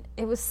 and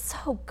it was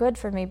so good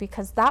for me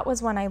because that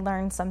was when I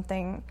learned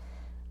something.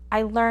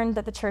 I learned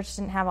that the church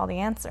didn't have all the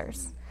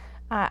answers.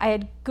 I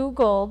had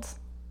Googled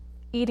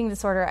eating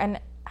disorder, and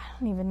I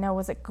don't even know,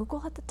 was it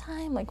Google at the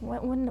time? Like,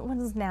 when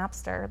was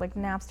Napster, like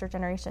Napster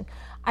generation?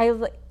 I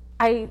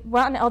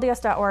went on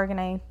LDS.org,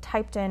 and I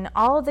typed in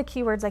all of the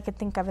keywords I could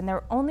think of, and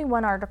there only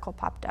one article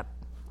popped up,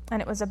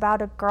 and it was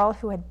about a girl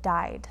who had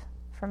died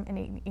from an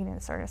eating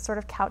disorder, sort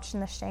of couched in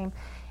the shame.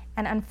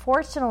 And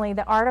unfortunately,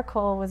 the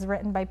article was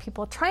written by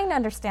people trying to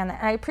understand that.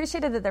 And I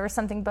appreciated that there was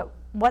something, but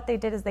what they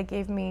did is they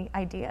gave me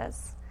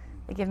ideas.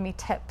 They gave me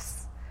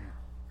tips.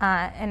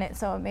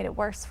 So it made it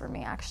worse for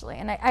me, actually.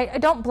 And I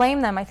don't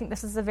blame them. I think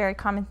this is a very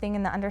common thing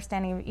in the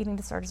understanding of eating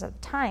disorders at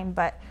the time.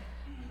 But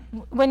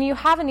when you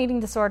have an eating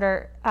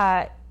disorder,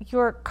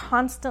 you're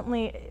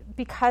constantly,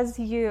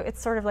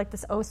 it's sort of like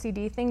this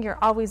OCD thing, you're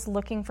always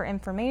looking for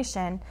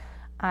information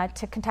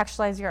to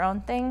contextualize your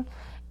own thing.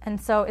 And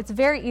so it's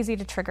very easy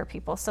to trigger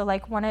people. So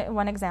like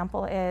one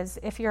example is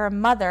if you're a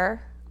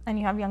mother and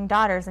you have young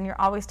daughters and you're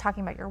always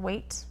talking about your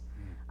weight.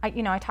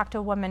 I talked to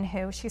a woman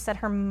who, she said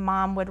her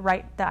mom would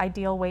write the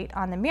ideal weight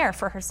on the mirror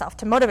for herself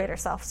to motivate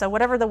herself. So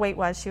whatever the weight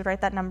was, she would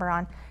write that number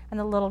on. And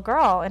the little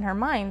girl in her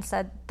mind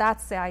said,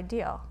 that's the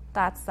ideal.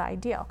 That's the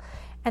ideal.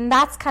 And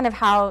that's kind of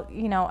how,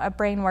 a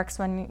brain works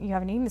when you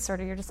have an eating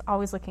disorder. You're just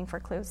always looking for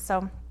clues.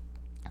 So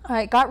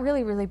it got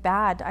really, really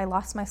bad. I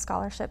lost my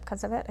scholarship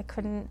because of it. I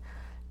couldn't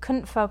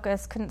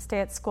focus, couldn't stay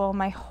at school.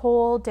 My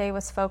whole day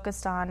was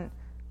focused on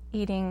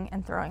eating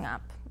and throwing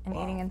up. and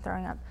eating and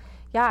throwing up.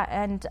 Yeah,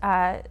 and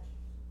I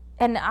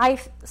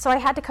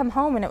had to come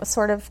home, and it was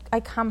sort of, I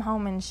come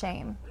home in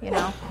shame, you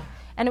know.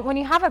 And when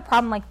you have a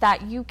problem like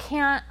that, you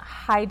can't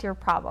hide your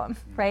problem,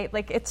 right?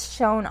 Like, it's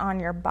shown on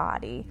your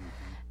body.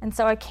 And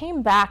so I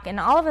came back, and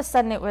all of a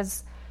sudden it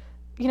was,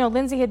 you know,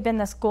 Lindsay had been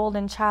this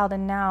golden child,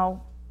 and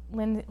now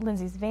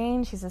Lindsay's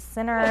vain, she's a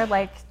sinner,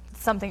 like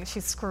something,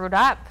 she's screwed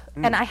up.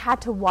 And I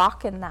had to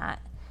walk in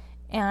that.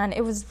 And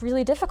it was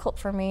really difficult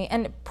for me.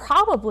 And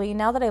probably,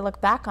 now that I look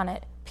back on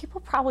it,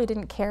 people probably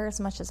didn't care as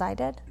much as I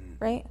did,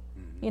 right?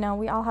 You know,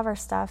 we all have our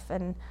stuff.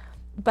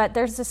 But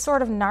there's this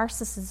sort of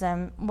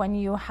narcissism when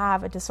you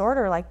have a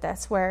disorder like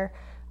this, where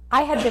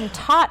I had been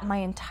taught my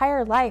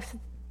entire life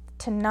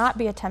to not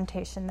be a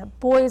temptation, that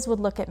boys would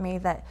look at me,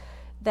 that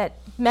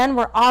men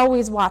were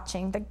always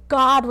watching, that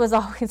God was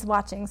always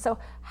watching. So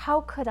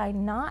how could I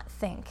not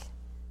think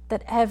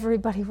that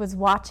everybody was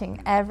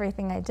watching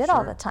everything I did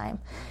all the time?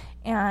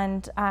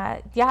 And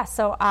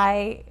so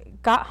I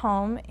got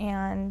home,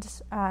 and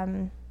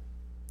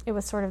it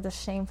was sort of the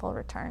shameful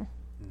return.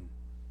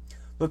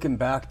 Looking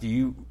back, do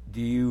you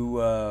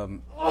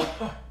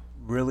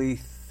really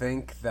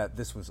think that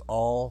this was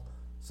all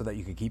so that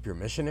you could keep your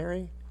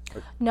missionary?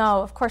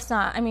 No, of course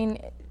not. I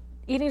mean,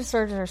 eating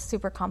disorders are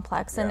super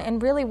complex,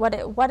 and really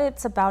what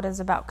it's about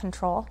is about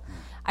control.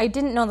 I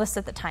didn't know this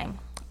at the time.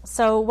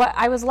 So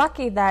I was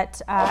lucky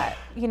that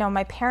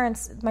my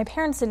parents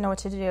didn't know what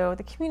to do.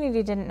 The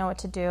community didn't know what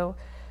to do.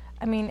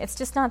 I mean, it's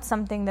just not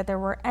something that there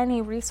were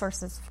any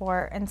resources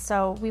for. And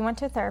so we went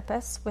to a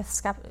therapist with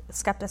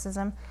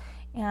skepticism,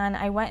 and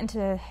I went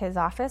into his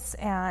office,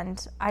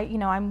 and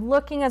I'm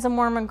looking as a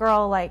Mormon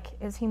girl, like,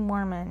 is he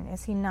Mormon?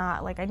 Is he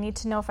not? Like, I need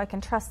to know if I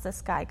can trust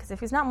this guy, because if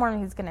he's not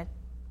Mormon, he's going to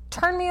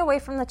turn me away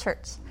from the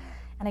church.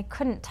 And I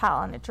couldn't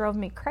tell, and it drove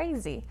me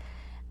crazy.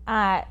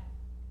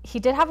 He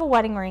did have a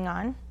wedding ring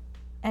on,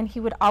 and he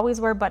would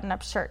always wear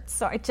button-up shirts,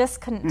 so I just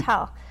couldn't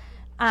tell.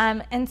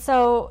 And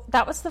so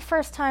that was the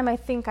first time I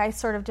think I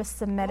sort of just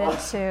submitted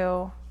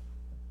to,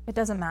 it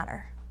doesn't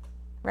matter,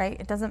 right?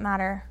 It doesn't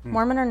matter.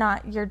 Mormon or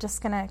not, you're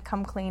just going to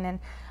come clean. And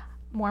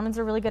Mormons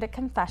are really good at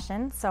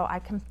confession, so I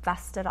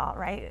confessed it all,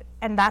 right?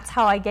 And that's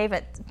how I gave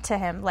it to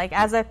him, like,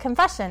 as a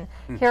confession.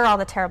 Here are all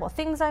the terrible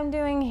things I'm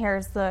doing.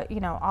 Here's the,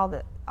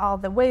 all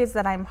the ways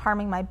that I'm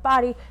harming my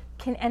body.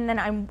 And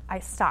then I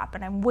stop,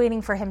 and I'm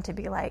waiting for him to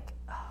be like,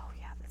 oh,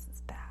 yeah, this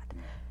is bad.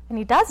 And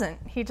he doesn't.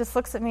 He just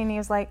looks at me, and he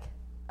was like,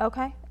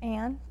 okay,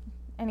 and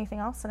anything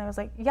else? And I was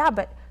like, yeah,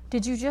 but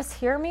did you just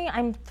hear me?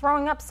 I'm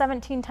throwing up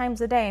 17 times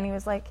a day. And he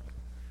was like,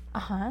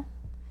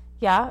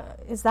 yeah,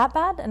 is that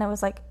bad? And I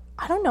was like,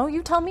 I don't know,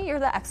 you tell me, you're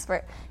the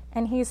expert.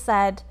 And he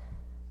said,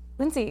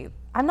 Lindsay,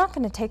 I'm not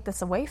going to take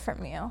this away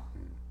from you.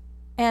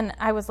 And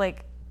I was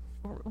like,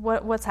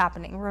 what's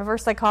happening?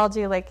 Reverse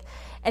psychology, like.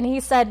 And he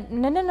said,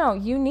 no,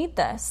 you need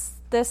this.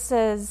 This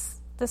is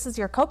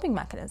your coping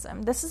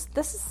mechanism. This is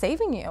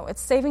saving you.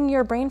 It's saving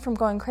your brain from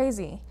going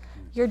crazy.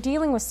 You're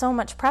dealing with so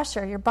much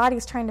pressure. Your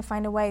body's trying to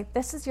find a way.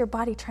 This is your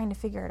body trying to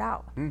figure it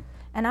out. And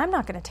I'm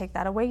not going to take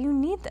that away. You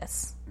need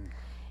this.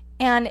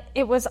 And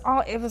it was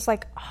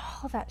like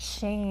all that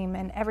shame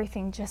and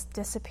everything just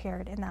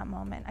disappeared in that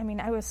moment. I mean,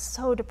 I was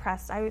so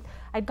depressed.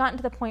 I'd gotten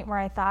to the point where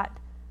I thought,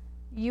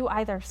 you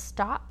either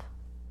stop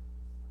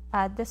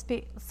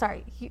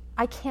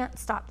I can't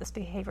stop this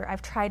behavior.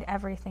 I've tried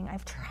everything.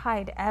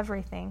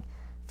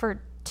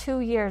 For 2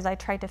 years, I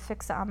tried to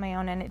fix it on my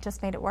own, and it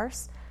just made it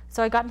worse.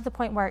 So I got to the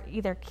point where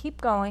either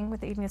keep going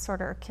with the eating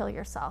disorder or kill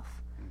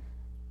yourself.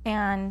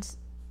 And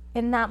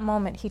in that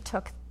moment, he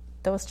took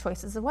those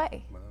choices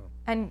away. Wow.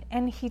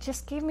 And he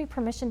just gave me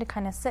permission to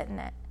kind of sit in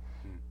it.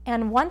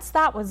 And once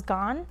that was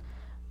gone,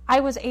 I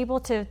was able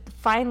to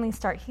finally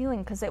start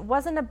healing, because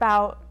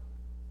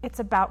it's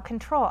about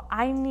control.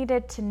 I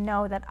needed to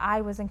know that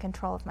I was in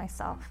control of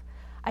myself.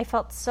 I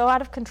felt so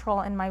out of control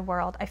in my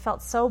world. I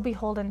felt so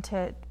beholden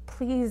to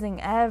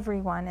pleasing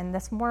everyone and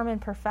this Mormon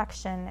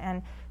perfection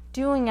and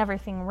doing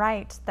everything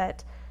right,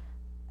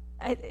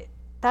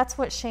 that's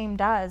what shame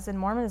does in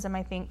Mormonism,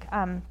 I think.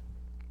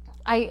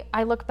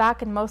 I look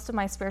back, and most of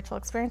my spiritual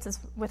experiences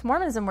with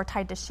Mormonism were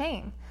tied to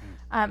shame.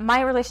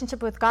 My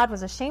relationship with God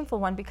was a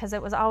shameful one, because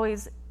it was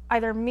always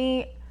either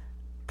me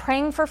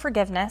praying for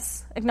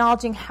forgiveness,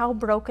 acknowledging how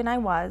broken I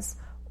was,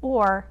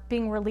 or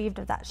being relieved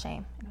of that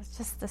shame. It was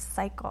just this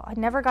cycle. I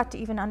never got to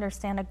even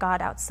understand a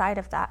God outside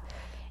of that.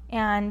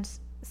 And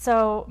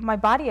so my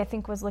body, I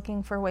think, was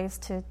looking for ways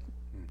to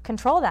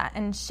control that.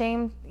 And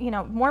shame,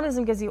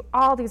 Mormonism gives you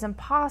all these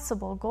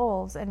impossible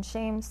goals, and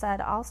shame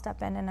said, I'll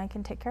step in and I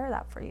can take care of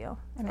that for you.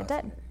 And it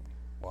did.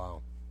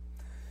 Wow.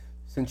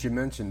 Since you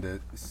mentioned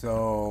it,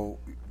 so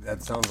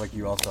that sounds like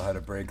you also had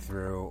a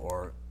breakthrough,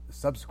 or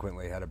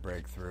subsequently had a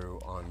breakthrough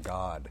on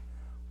God.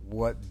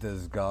 What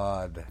does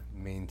God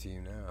mean to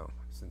you now?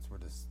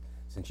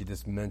 Since you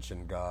just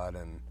mentioned God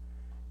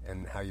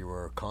and how you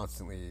were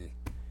constantly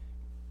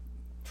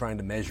trying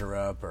to measure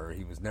up, or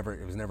it was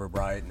never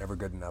right, never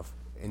good enough.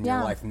 In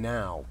your life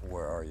now,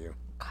 where are you?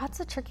 God's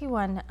a tricky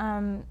one.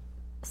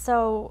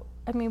 so,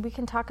 I mean, we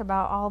can talk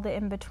about all the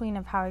in-between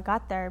of how I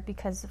got there,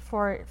 because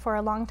for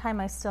a long time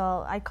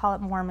I call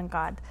it Mormon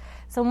God.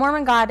 So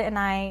Mormon God and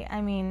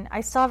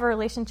I still have a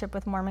relationship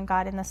with Mormon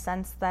God in the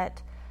sense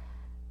that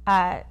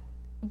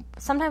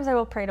sometimes I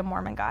will pray to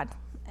Mormon God,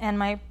 and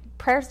my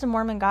prayers to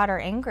Mormon God are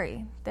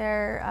angry.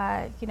 They're,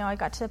 I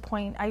got to the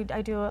point,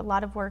 I do a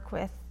lot of work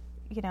with,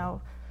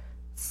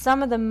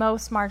 some of the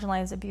most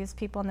marginalized, abused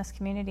people in this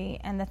community,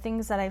 and the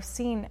things that I've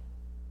seen,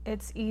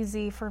 it's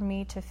easy for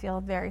me to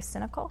feel very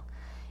cynical.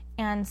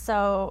 And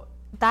so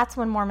that's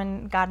when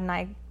Mormon God and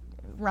I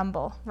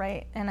rumble,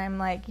 right? And I'm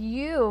like,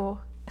 you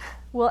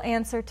will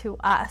answer to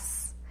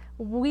us.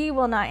 We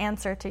will not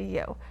answer to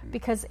you.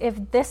 Because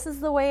if this is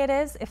the way it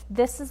is, if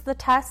this is the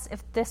test,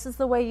 if this is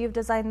the way you've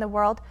designed the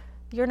world,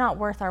 you're not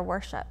worth our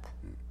worship.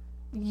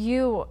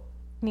 You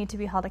need to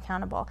be held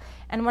accountable.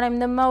 And when I'm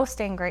the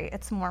most angry,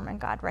 it's Mormon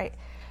God, right?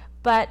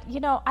 But,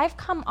 I've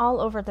come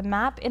all over the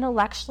map.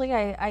 Intellectually,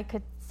 I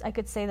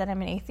could say that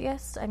I'm an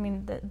atheist. I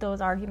mean,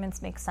 those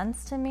arguments make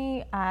sense to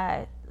me.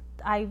 I'm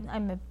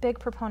a big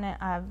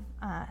proponent of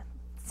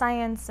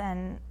science,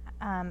 and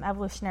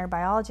evolutionary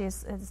biology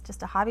is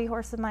just a hobby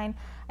horse of mine.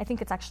 I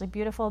think it's actually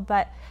beautiful.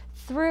 But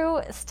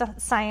through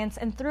science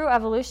and through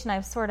evolution,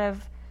 I've sort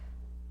of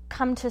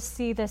come to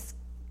see this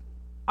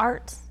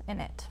art in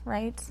it,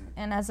 right?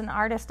 And as an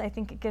artist, I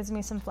think it gives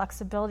me some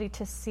flexibility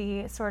to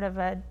see sort of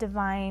a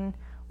divine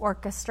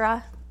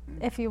orchestra,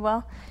 if you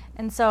will.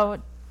 And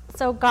so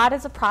God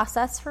is a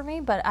process for me,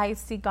 but I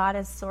see God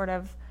as sort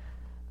of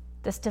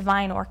this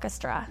divine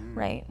orchestra,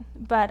 right?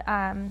 But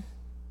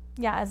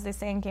as they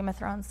say in Game of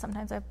Thrones,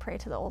 sometimes I pray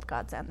to the old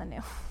gods and the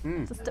new.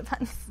 It just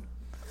depends.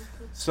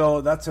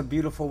 So that's a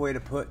beautiful way to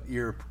put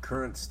your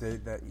current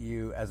state, that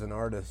you, as an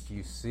artist,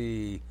 you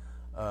see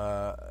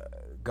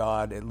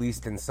God, at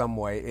least in some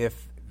way,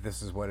 if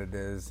this is what it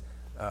is,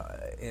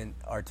 in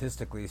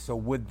artistically. So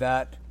would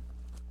that,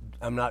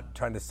 I'm not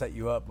trying to set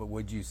you up, but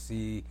would you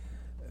see,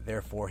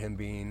 therefore, him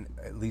being,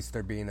 at least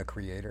there being a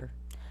creator?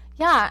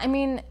 Yeah, I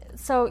mean,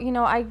 so,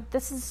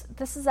 this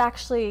is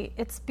actually,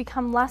 it's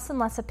become less and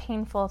less a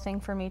painful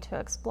thing for me to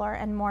explore,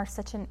 and more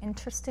such an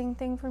interesting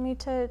thing for me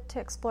to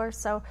explore.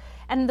 So,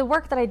 and the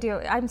work that I do,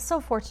 I'm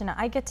so fortunate.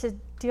 I get to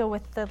deal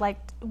with the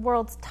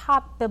world's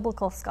top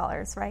biblical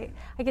scholars, right?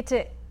 I get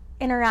to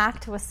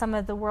interact with some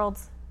of the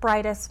world's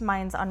brightest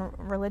minds on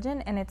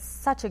religion, and it's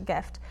such a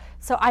gift.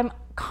 So I'm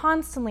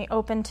constantly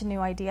open to new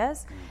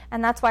ideas,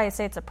 and that's why I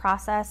say it's a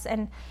process.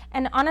 And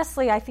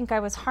honestly, I think I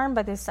was harmed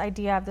by this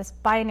idea of this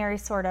binary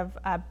sort of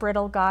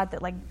brittle God,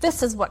 that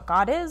this is what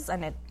God is,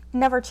 and it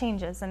never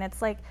changes. And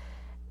it's like,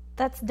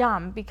 that's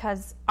dumb,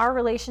 because our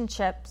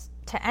relationships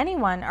to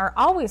anyone are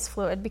always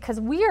fluid, because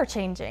we are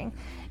changing.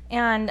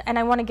 And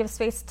I want to give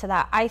space to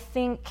that. I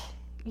think,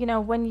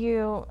 when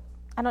you,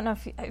 I don't know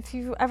if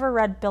you've ever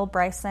read Bill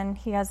Bryson.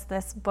 He has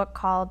this book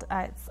called,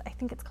 I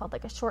think it's called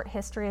A Short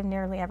History of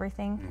Nearly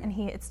Everything.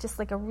 And it's just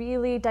a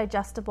really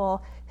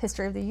digestible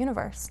history of the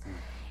universe.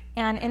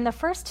 And in the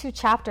first 2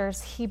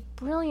 chapters, he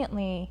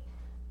brilliantly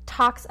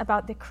talks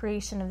about the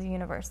creation of the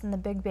universe and the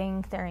Big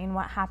Bang Theory and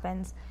what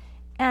happens.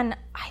 And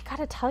I got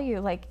to tell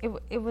you,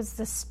 it was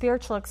this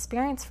spiritual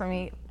experience for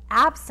me,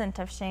 absent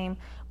of shame,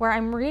 where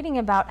I'm reading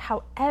about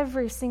how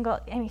every single,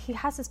 he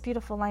has this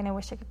beautiful line, I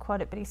wish I could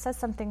quote it, but he says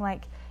something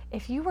like,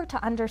 if you were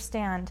to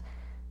understand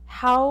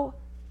how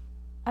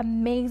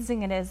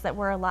amazing it is that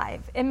we're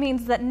alive, it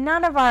means that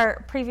none of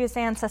our previous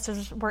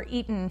ancestors were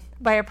eaten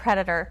by a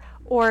predator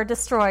or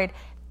destroyed.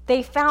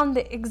 They found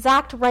the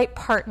exact right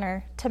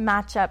partner to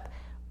match up.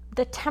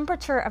 The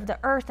temperature of the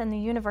earth and the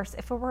universe,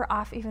 if it were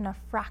off even a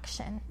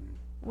fraction,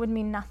 would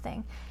mean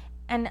nothing.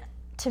 And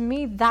to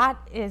me, that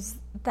is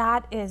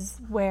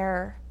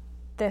where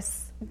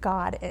this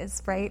God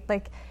is, right?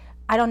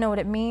 I don't know what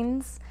it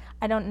means.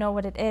 I don't know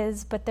what it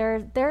is, but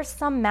there's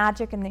some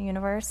magic in the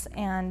universe,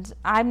 and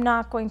I'm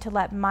not going to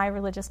let my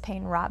religious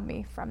pain rob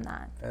me from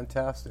that.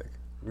 Fantastic.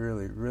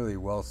 Really, really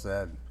well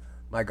said.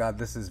 My God,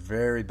 this is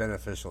very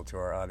beneficial to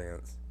our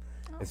audience.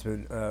 Oh. It's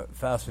been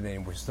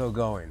fascinating. We're still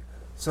going.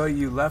 So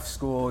you left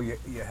school, you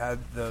had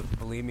the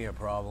bulimia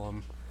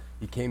problem,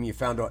 you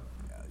found out,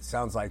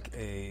 sounds like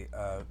a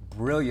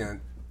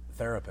brilliant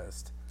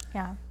therapist.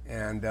 Yeah.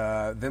 And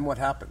then what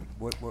happened?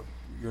 What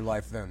your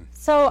life then?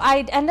 So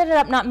I ended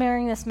up not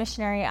marrying this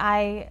missionary.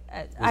 Was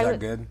that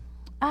good?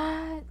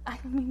 I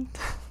mean,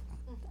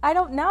 I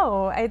don't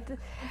know.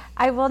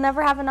 I will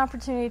never have an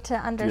opportunity to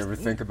understand. Do you ever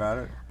think about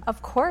it?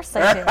 Of course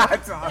I do.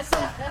 That's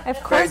awesome.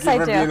 Of course I do. Thank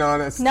you for being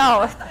honest.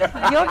 No,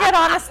 you'll get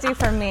honesty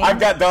from me. I've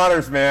got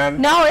daughters,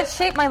 man. No, it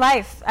shaped my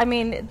life. I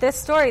mean, this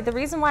story, the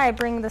reason why I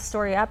bring this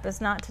story up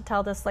is not to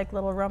tell this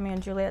little Romeo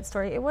and Juliet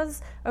story. It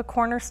was a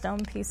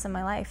cornerstone piece in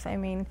my life. I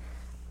mean,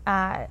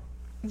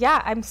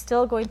 I'm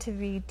still going to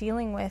be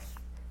dealing with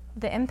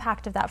the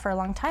impact of that for a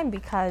long time,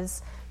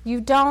 because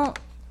in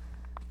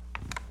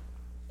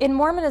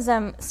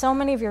Mormonism, so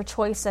many of your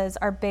choices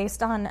are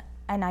based on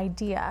an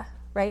idea,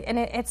 right? And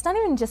it's not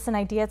even just an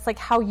idea, it's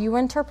how you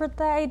interpret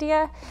the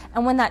idea.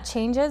 And when that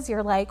changes,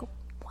 you're like,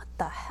 what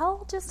the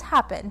hell just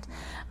happened?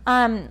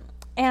 And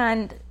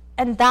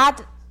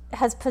that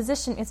has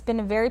positioned, it's been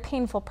a very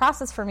painful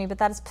process for me, but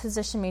that has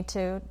positioned me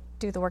to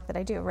do the work that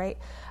I do, right?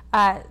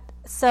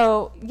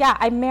 So yeah,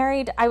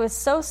 I was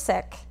so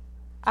sick.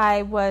 I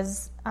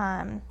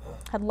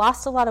had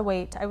lost a lot of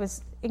weight. I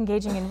was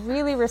engaging in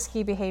really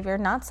risky behavior,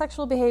 not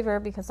sexual behavior,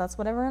 because that's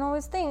what everyone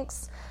always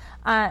thinks,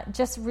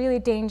 just really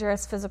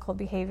dangerous physical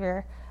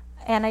behavior.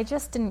 And I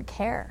just didn't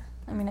care.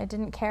 I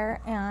didn't care,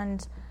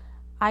 and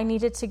I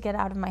needed to get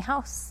out of my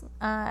house.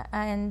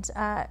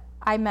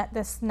 I met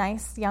this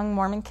nice young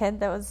Mormon kid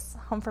that was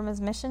home from his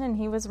mission, and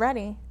he was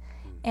ready.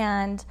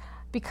 And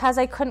because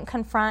I couldn't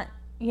confront,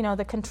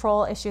 the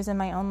control issues in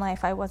my own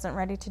life, I wasn't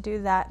ready to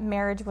do that.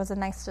 Marriage was a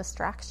nice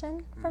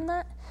distraction from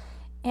that.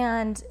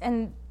 And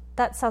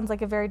that sounds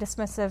like a very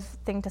dismissive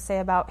thing to say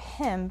about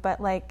him, but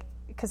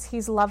because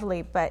he's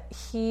lovely, but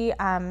he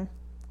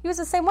was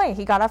the same way.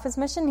 He got off his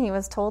mission. He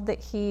was told that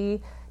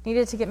he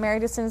needed to get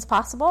married as soon as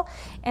possible.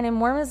 And in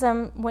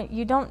Mormonism, when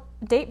you don't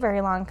date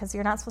very long because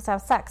you're not supposed to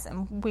have sex,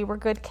 and we were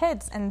good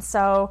kids. And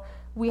so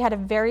we had a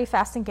very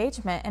fast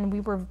engagement, and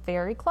we were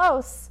very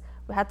close.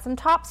 We had some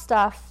top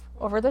stuff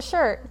over the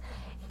shirt.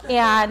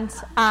 And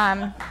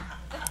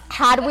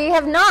had we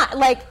have not,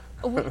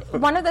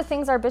 one of the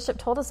things our bishop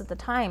told us at the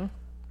time,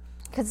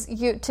 because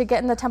to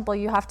get in the temple,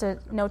 you have to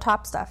no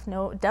top stuff,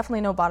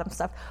 definitely no bottom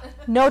stuff,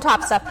 no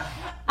top stuff.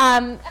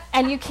 And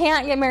you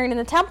can't get married in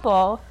the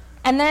temple.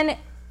 And then,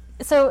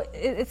 so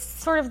it's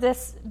sort of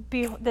this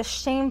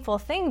shameful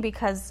thing,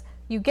 because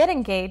you get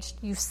engaged,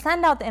 you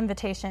send out the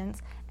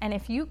invitations, and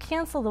if you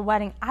cancel the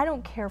wedding, I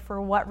don't care for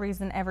what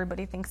reason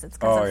everybody thinks it's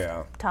because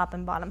of top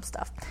and bottom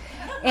stuff.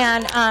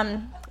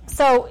 And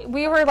so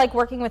we were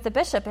working with the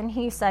bishop, and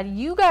he said,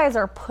 you guys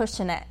are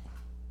pushing it.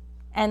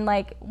 And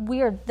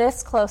we are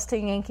this close to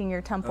yanking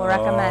your temple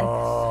recommend.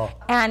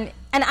 And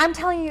I'm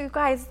telling you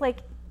guys,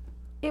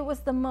 it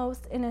was the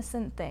most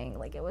innocent thing.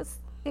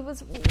 It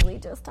was really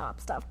just top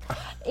stuff.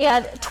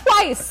 And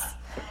twice.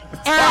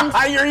 And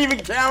you're even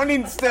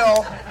counting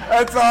still.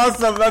 That's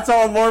awesome. That's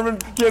how a Mormon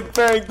kid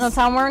thinks. That's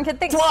how a Mormon kid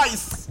thinks.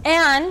 Twice.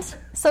 And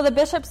so the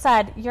bishop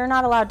said, you're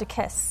not allowed to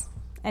kiss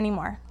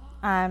anymore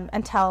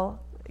until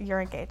you're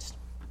engaged.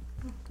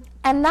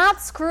 And that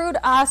screwed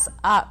us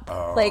up.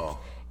 Oh.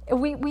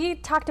 We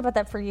talked about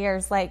that for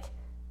years.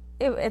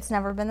 It's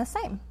never been the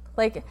same.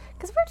 Because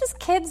we're just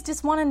kids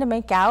just wanting to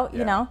make out,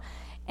 you know.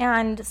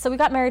 And so we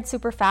got married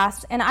super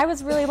fast. And I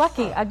was really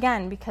lucky,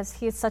 again, because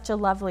he's such a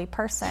lovely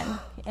person.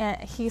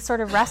 And he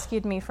sort of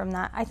rescued me from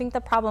that. I think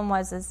the problem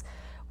was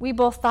we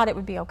both thought it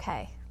would be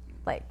okay.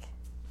 It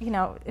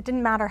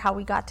didn't matter how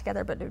we got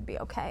together, but it would be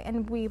okay.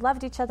 And we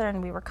loved each other,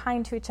 and we were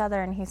kind to each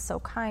other, and he's so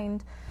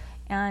kind.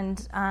 And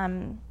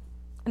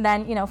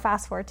then,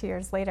 fast forward 2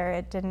 years later,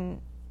 it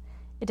didn't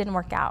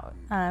work out.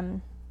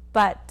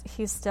 But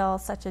he's still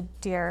such a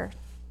dear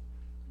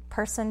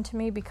person to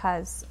me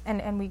because,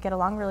 and we get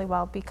along really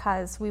well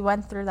because we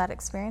went through that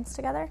experience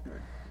together.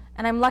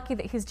 And I'm lucky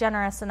that he's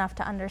generous enough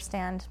to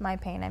understand my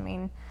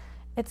pain.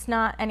 It's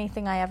not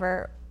anything I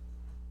ever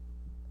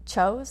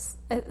chose.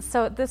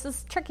 So this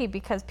is tricky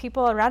because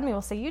people around me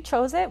will say, you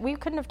chose it? We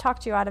couldn't have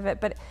talked you out of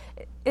it. But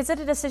is it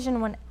a decision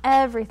when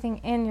everything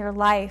in your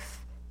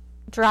life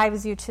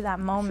drives you to that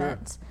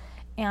moment?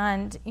 Sure.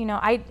 And,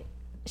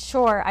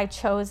 I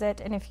chose it.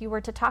 And if you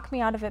were to talk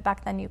me out of it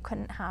back then, you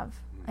couldn't have.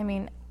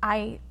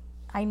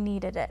 I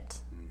needed it,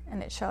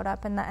 and it showed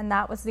up, and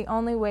that was the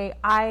only way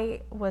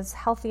I was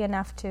healthy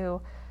enough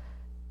to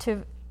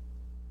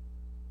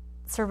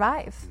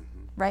survive,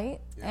 right?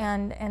 Yeah.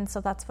 And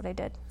so that's what I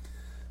did.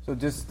 So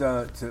just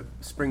to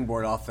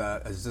springboard off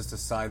that, as just a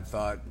side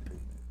thought,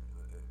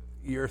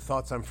 your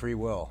thoughts on free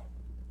will?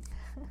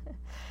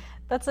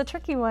 That's a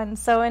tricky one.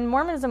 So in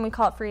Mormonism, we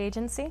call it free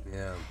agency.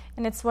 Yeah.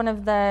 And it's one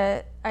of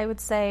the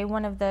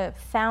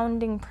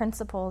founding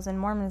principles in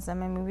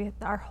Mormonism.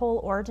 Our whole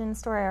origin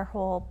story, our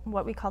whole,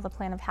 what we call the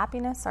plan of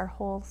happiness, our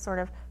whole sort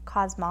of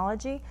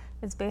cosmology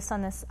is based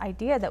on this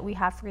idea that we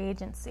have free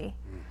agency.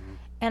 Mm-hmm.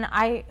 And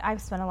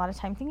I've spent a lot of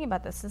time thinking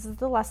about this. This is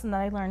the lesson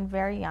that I learned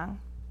very young.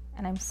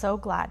 And I'm so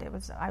glad.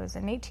 I was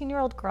an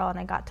 18-year-old girl, and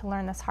I got to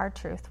learn this hard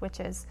truth, which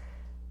is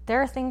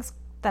there are things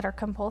that are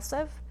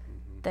compulsive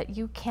that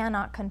you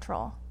cannot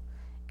control.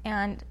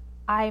 And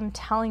I'm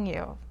telling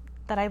you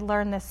that I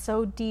learned this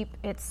so deep,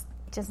 it's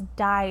just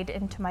died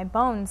into my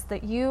bones,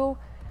 that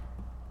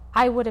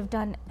I would have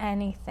done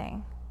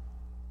anything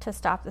to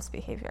stop this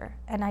behavior.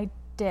 And I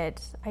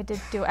did. I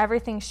did do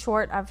everything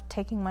short of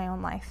taking my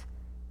own life,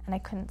 and I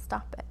couldn't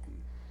stop it.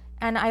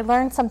 And I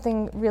learned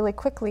something really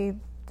quickly,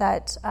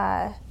 that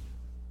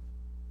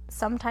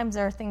sometimes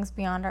there are things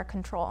beyond our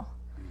control.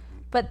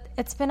 But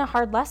it's been a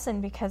hard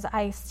lesson because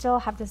I still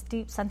have this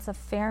deep sense of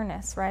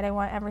fairness, right? I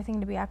want everything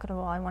to be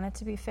equitable. I want it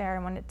to be fair. I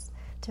want it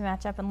to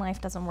match up, and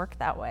life doesn't work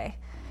that way.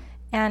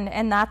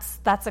 And that's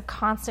a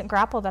constant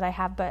grapple that I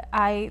have. But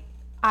I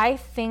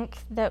think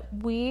that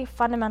we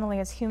fundamentally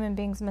as human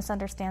beings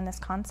misunderstand this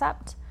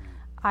concept.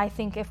 I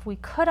think if we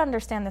could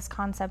understand this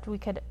concept, we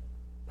could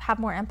have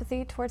more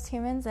empathy towards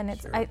humans, and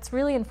it's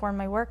really informed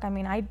my work.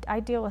 I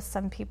deal with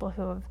some people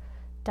who have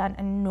done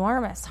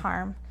enormous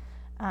harm.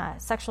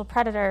 Sexual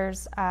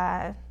predators,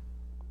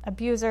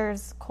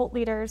 abusers, cult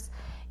leaders,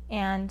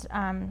 and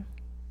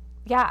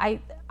I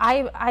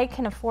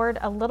can afford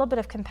a little bit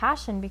of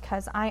compassion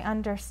because I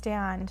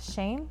understand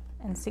shame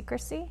and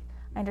secrecy.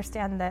 I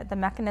understand the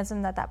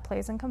mechanism that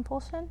plays in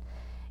compulsion.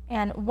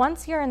 And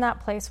once you're in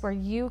that place where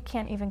you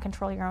can't even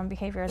control your own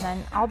behavior,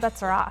 then all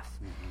bets are off.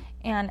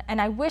 And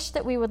I wish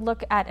that we would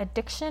look at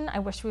addiction. I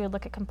wish we would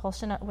look at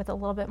compulsion with a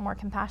little bit more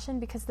compassion,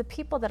 because the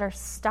people that are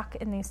stuck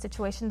in these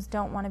situations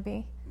don't want to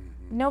be.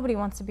 Nobody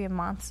wants to be a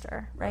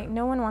monster, right?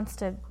 No one wants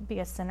to be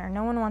a sinner.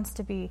 No one wants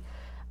to be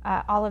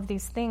all of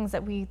these things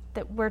that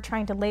we're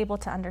trying to label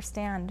to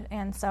understand.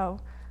 And so,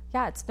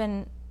 it's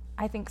been,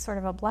 I think, sort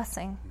of a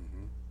blessing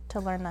to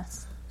learn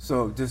this.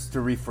 So just to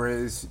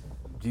rephrase,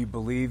 do you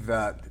believe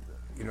that,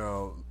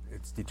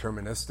 it's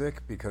deterministic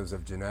because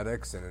of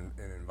genetics and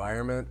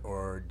environment,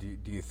 or do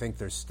you think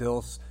there's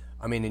still,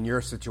 in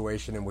your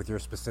situation and with your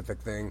specific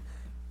thing,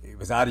 it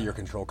was out of your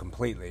control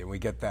completely, and we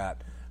get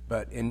that.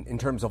 But in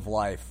terms of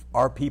life,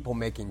 are people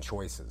making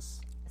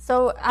choices?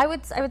 So I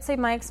would say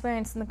my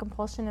experience in the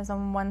compulsion is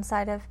on one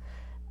side of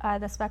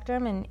the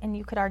spectrum, and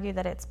you could argue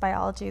that it's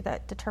biology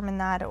that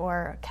determined that,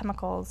 or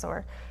chemicals,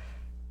 or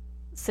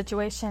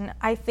situation.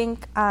 I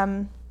think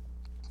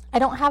I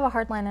don't have a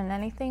hard line on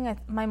anything.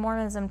 My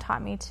Mormonism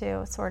taught me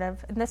to sort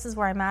of, and this is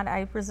where I'm at,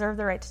 I reserve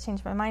the right to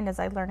change my mind as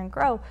I learn and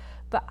grow,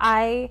 but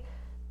I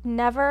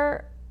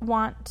never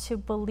want to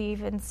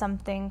believe in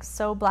something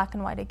so black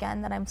and white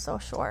again that I'm so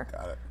sure.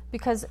 Got it.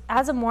 Because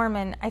as a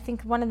Mormon, I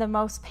think one of the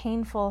most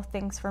painful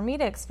things for me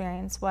to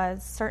experience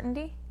was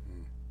certainty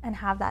and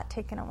have that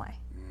taken away.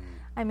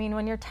 I mean,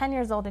 when you're 10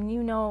 years old and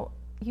you know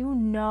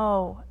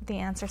the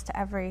answers to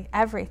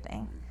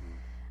everything,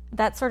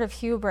 that sort of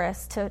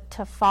hubris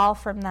to fall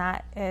from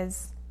that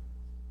is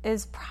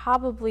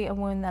probably a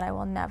wound that I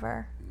will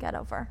never get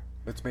over.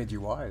 It's made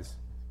you wise.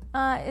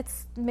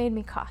 It's made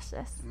me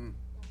cautious.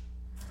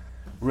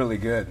 Really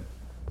good.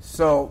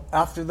 So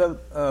after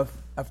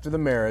the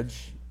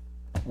marriage,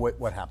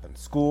 what happened?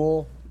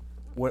 School?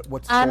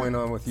 What's going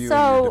on with you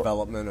and your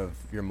development of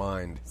your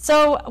mind?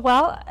 So,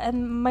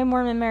 my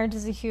Mormon marriage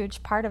is a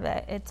huge part of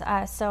it. It's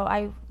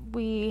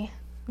we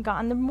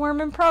got in the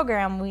Mormon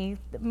program. We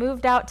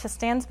moved out to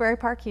Stansbury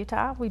Park,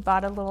 Utah. We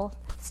bought a little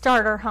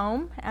starter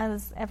home,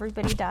 as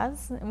everybody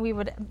does. And we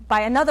would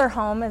buy another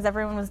home, as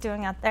everyone was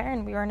doing out there,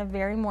 and we were in a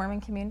very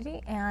Mormon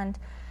community. And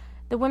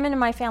the women in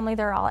my family,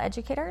 they're all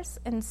educators,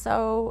 and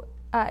so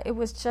it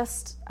was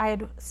just, I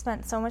had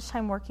spent so much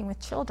time working with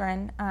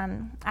children.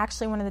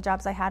 Actually, one of the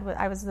jobs I had,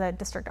 I was the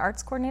district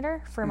arts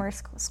coordinator for my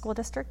school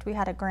district. We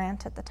had a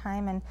grant at the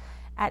time, and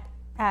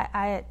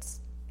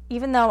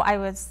even though I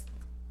was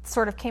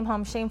sort of came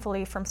home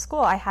shamefully from school,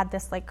 I had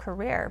this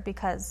career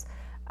because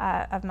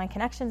of my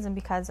connections and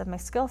because of my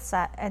skill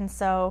set. And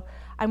so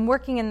I'm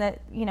working in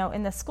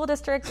the school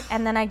district,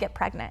 and then I get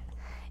pregnant,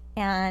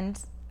 and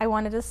I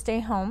wanted to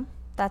stay home.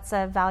 That's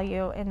a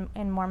value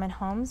in Mormon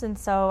homes. And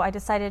so I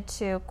decided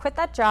to quit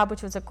that job,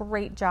 which was a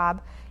great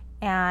job,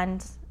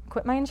 and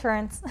quit my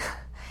insurance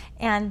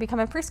and become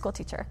a preschool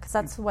teacher, because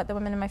that's what the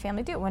women in my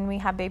family do. When we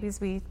have babies,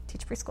 we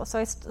teach preschool. So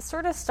I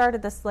sort of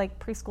started this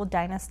preschool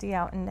dynasty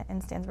out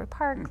in Stansbury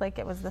Park.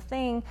 It was the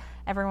thing.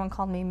 Everyone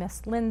called me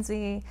Miss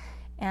Lindsay,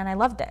 and I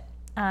loved it.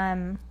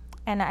 And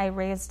I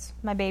raised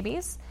my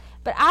babies.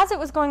 But as it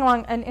was going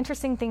along, an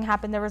interesting thing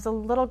happened. There was a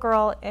little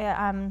girl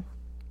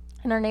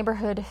in our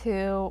neighborhood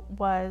who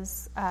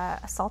was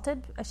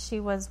assaulted.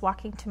 She was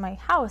walking to my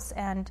house,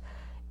 and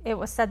it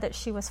was said that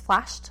she was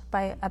flashed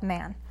by a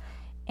man.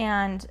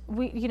 And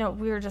we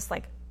were just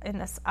in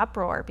this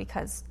uproar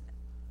because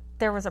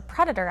there was a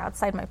predator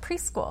outside my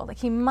preschool.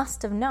 He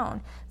must have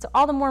known. So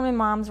all the Mormon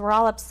moms were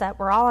all upset.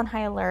 We're all on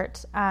high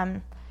alert.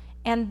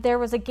 And there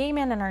was a gay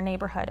man in our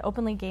neighborhood,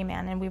 openly gay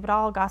man, and we would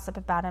all gossip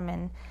about him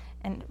and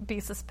be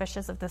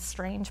suspicious of this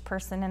strange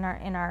person in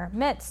our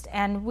midst.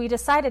 And we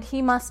decided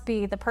he must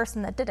be the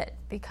person that did it,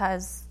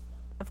 because,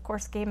 of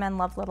course, gay men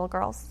love little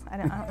girls. I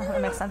don't know if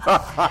that makes sense.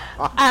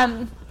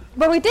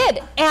 But we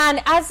did.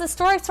 And as the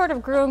story sort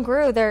of grew and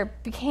grew, there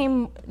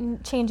became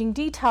changing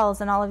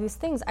details and all of these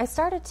things. I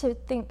started to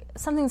think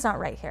something's not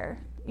right here.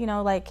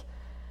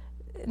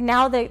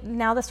 Now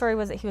the story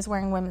was that he was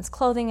wearing women's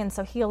clothing, and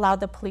so he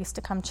allowed the police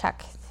to come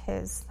check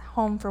his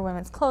home for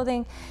women's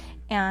clothing.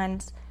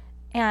 And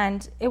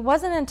it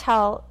wasn't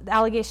until the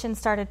allegations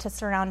started to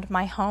surround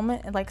my home,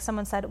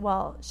 someone said,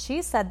 well,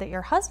 she said that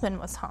your husband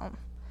was home.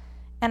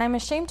 And I'm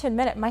ashamed to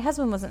admit it, my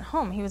husband wasn't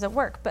home, he was at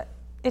work. But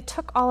it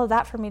took all of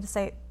that for me to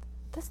say,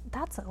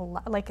 that's a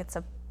lie, it's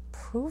a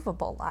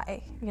provable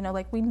lie.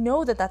 We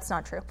know that that's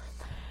not true.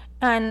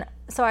 And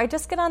so I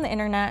just get on the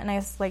internet and I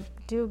was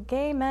do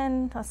gay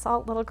men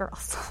assault little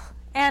girls?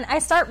 And I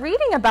start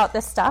reading about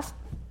this stuff.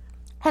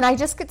 And I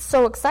just get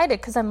so excited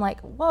because I'm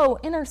whoa,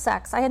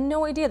 intersex. I had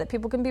no idea that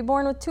people can be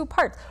born with two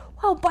parts.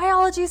 Wow,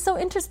 biology is so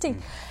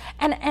interesting.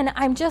 And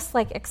I'm just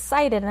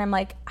excited, and I'm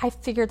I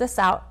figured this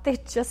out. They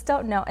just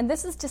don't know. And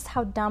this is just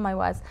how dumb I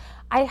was.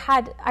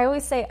 I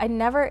always say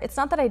it's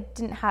not that I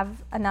didn't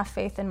have enough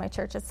faith in my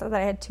church, it's that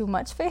I had too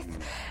much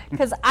faith.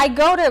 Because I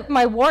go to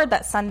my ward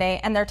that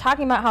Sunday, and they're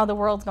talking about how the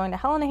world's going to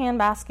hell in a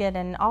handbasket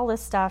and all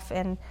this stuff,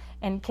 and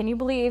can you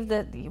believe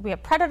that we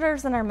have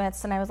predators in our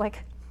midst? And I was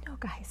like, no,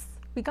 guys,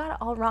 we got it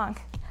all wrong.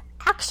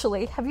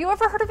 Actually, have you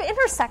ever heard of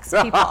intersex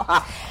people?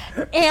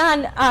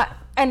 And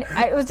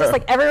it was just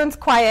like everyone's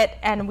quiet,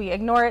 and we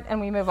ignore it,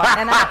 and we move on.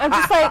 And I'm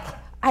just like,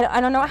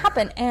 I don't know what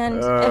happened. And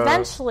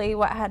eventually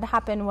what had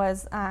happened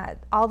was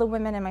all the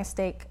women in my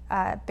stake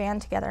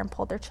band together and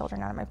pulled their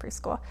children out of my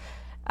preschool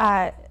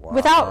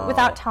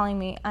without telling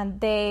me. And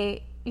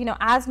they,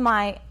 as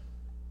my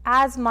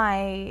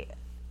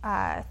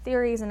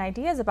theories and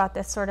ideas about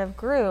this sort of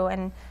grew,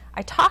 and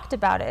I talked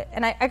about it,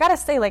 and I got to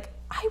say, like,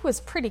 I was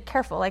pretty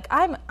careful. Like,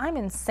 I'm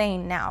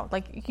insane now.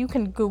 Like, you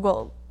can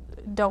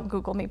don't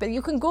Google me, but you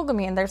can Google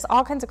me, and there's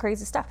all kinds of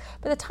crazy stuff.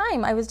 But at the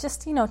time, I was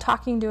just,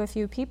 talking to a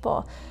few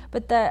people.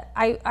 But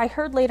I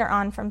heard later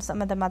on from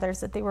some of the mothers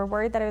that they were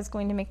worried that I was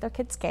going to make their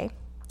kids gay,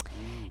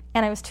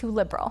 and I was too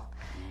liberal.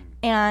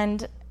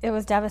 And it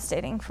was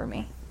devastating for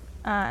me.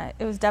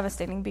 It was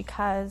devastating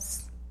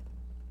because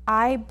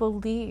I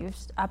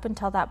believed up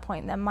until that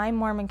point that my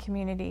Mormon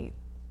community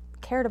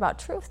cared about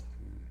truth,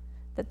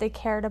 that they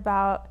cared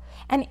about,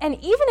 and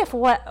even if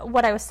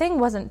what I was saying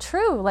wasn't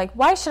true, like,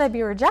 why should I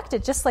be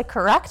rejected? Just like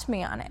correct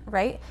me on it,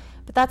 right?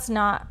 But that's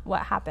not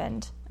what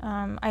happened.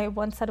 I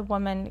once had a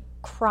woman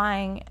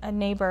crying, a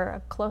neighbor, a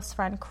close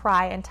friend,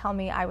 cry and tell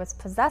me I was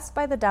possessed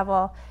by the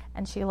devil,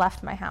 and she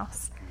left my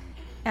house.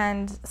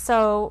 And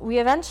so we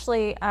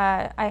eventually,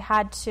 I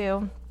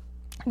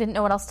didn't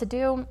know what else to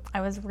do.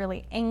 I was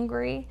really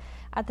angry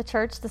at the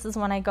church. This is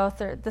when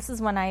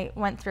I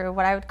went through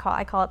what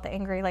I call it the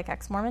angry, like,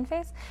 ex-Mormon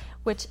phase,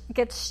 which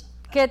gets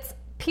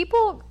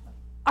people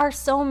are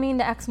so mean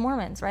to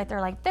ex-Mormons, right?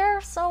 They're like,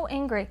 they're so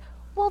angry.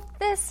 Well,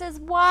 this is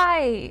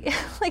why.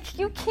 Like,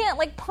 you can't,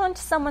 like, punch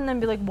someone and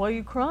be like, why are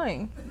you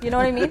crying? You know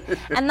what I mean?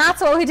 And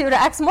that's what we do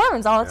to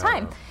ex-Mormons all the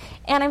time.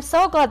 And I'm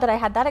so glad that I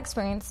had that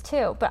experience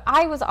too. But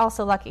I was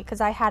also lucky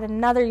because I had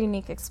another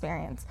unique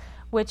experience,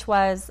 which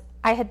was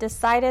I had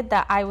decided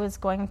that I was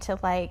going to,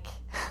 like,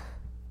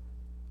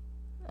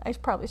 I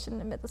probably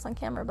shouldn't admit this on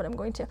camera, but I'm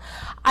going to.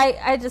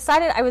 I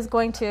decided I was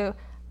going to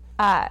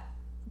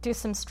do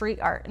some street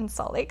art in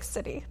Salt Lake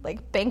City,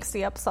 like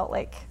Banksy up Salt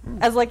Lake,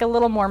 as like a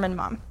little Mormon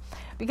mom.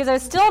 Because I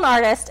was still an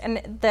artist,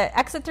 and the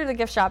Exit Through the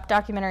Gift Shop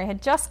documentary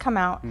had just come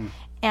out,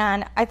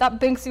 and I thought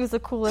Banksy was the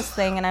coolest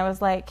thing, and I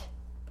was like,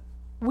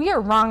 we are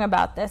wrong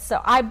about this.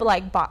 So I,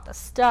 like, bought the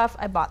stuff,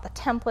 I bought the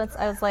templates,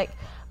 I was like,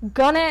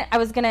 I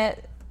was gonna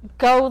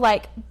go,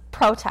 like,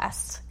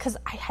 protest, because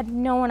I had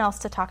no one else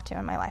to talk to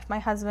in my life. My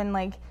husband,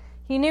 like,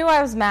 he knew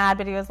I was mad,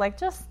 but he was like,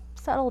 just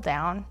settle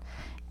down.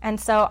 And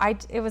so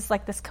it was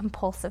like this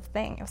compulsive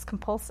thing. It was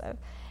compulsive.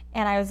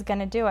 And I was going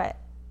to do it.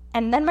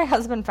 And then my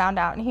husband found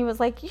out, and he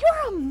was like,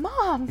 you're a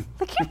mom.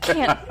 Like, you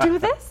can't do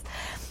this.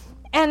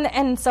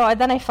 And so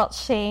then I felt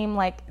shame,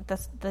 like,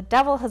 the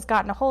devil has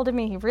gotten a hold of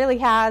me. He really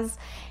has.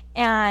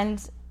 And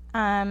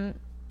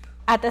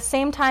at the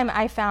same time,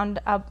 I found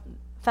a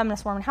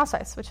Feminist Mormon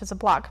Housewives, which was a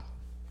blog.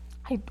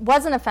 I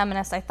wasn't a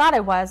feminist. I thought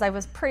I was.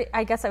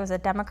 I guess I was a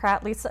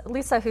Democrat.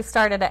 Lisa, who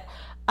started it,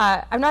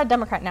 I'm not a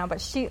Democrat now,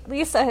 but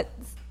Lisa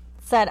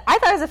said, I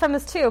thought I was a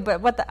feminist too,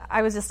 but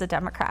I was just a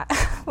Democrat.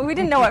 We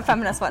didn't know what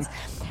feminist was.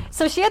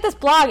 So she had this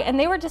blog, and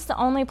they were just the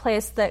only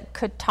place that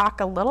could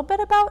talk a little bit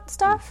about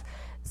stuff.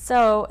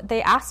 So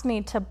they asked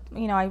me to,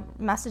 I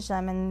messaged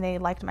them, and they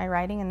liked my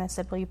writing, and they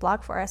said, will you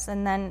blog for us?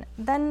 And then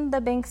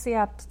the Banksy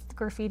up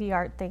graffiti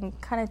art thing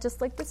kind of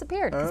just, like,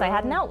 disappeared because I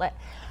had an outlet.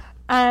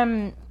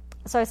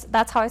 So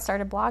that's how I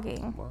started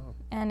blogging. Wow.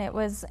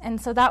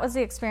 And so that was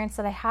the experience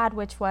that I had,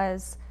 which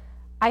was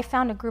I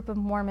found a group of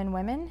Mormon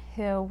women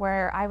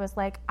where I was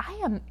like, I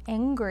am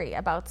angry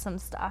about some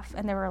stuff.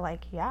 And they were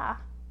like, yeah,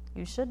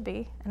 you should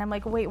be. And I'm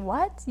like, wait,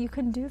 what? You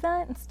can do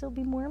that and still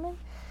be Mormon?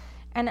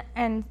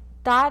 And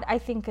that, I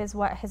think, is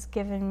what has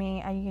given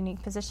me a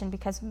unique position,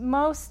 because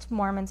most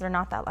Mormons are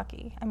not that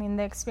lucky. I mean,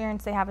 the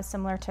experience they have is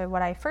similar to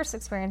what I first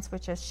experienced,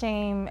 which is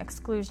shame,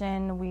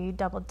 exclusion. We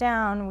doubled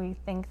down. We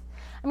think,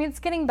 I mean, it's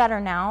getting better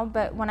now,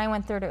 but when I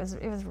went through it,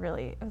 it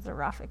was a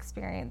rough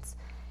experience.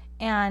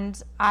 And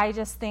I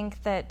just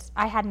think that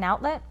I had an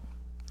outlet.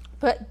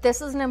 But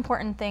this is an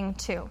important thing,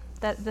 too.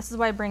 That this is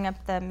why I bring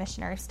up the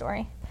missionary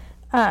story.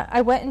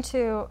 I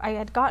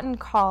had gotten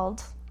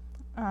called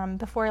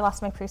before I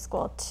lost my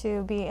preschool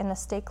to be in the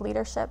stake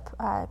leadership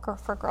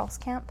for girls'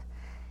 camp.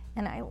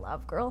 And I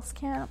love girls'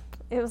 camp.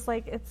 It was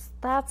like,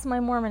 that's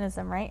my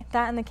Mormonism, right?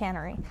 That and the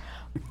cannery.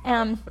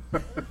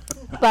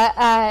 But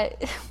I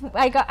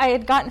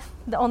had gotten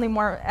the only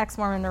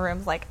ex-Mormon in the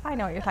room. Like, I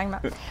know what you're talking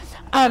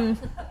about.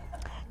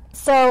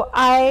 So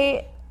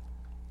I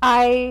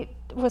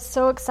was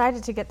so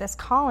excited to get this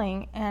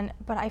calling,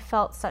 but I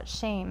felt such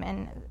shame.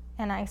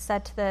 And I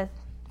said to the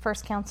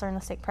first counselor in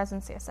the stake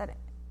presidency, I said,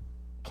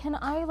 can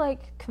I,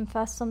 like,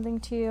 confess something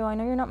to you? I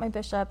know you're not my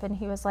bishop. And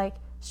he was like,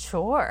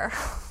 sure.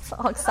 So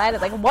all excited,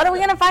 like, what are we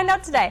going to find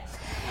out today?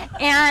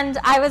 And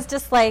I was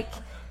just like,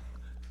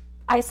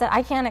 I said,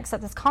 I can't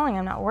accept this calling.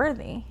 I'm not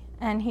worthy.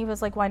 And he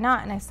was like, why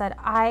not? And I said,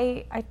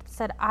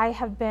 I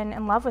have been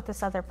in love with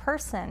this other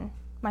person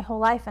my whole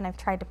life, and I've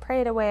tried to pray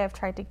it away. I've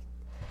tried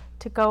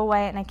to go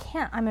away, and I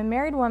can't. I'm a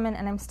married woman,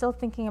 and I'm still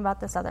thinking about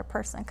this other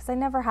person because I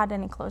never had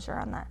any closure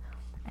on that.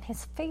 And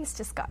his face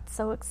just got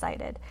so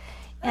excited.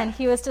 And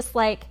he was just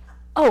like,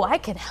 oh, I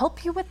can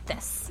help you with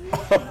this.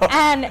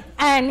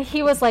 and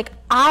he was like,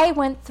 I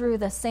went through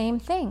the same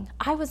thing.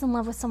 I was in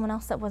love with someone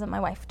else that wasn't my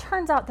wife.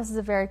 Turns out this is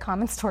a very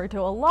common story to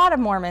a lot of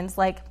Mormons,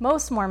 like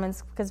most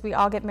Mormons, because we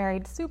all get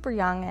married super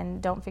young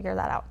and don't figure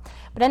that out.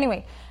 But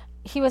anyway,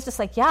 he was just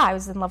like, yeah, I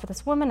was in love with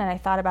this woman, and I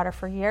thought about her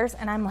for years.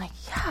 And I'm like,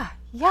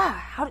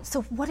 yeah.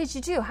 So what did you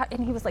do?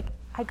 And he was like,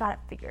 I got it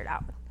figured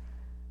out.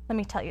 Let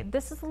me tell you,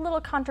 this is a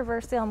little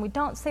controversial, and we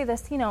don't say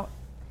this,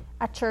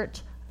 at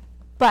church,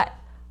 but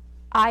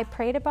I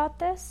prayed about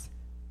this,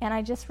 and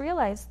I just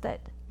realized that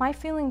my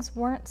feelings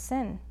weren't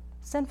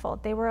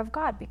sinful. They were of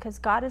God, because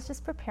God is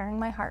just preparing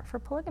my heart for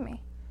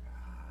polygamy.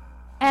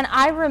 And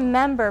I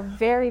remember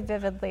very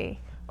vividly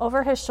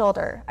over his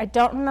shoulder, I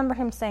don't remember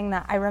him saying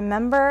that. I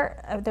remember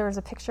there was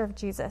a picture of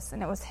Jesus,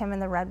 and it was him in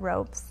the red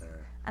robes.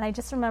 And I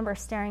just remember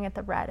staring at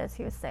the red as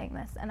he was saying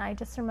this. And I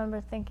just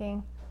remember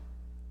thinking,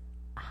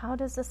 how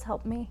does this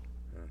help me?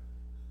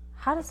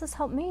 How does this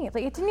help me?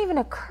 Like, it didn't even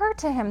occur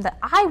to him that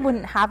I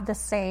wouldn't have the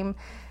same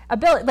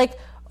ability. Like,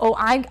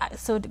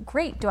 so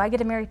great, do I get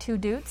to marry 2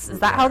 dudes? Is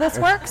that how this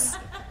works?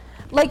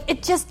 Like,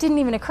 it just didn't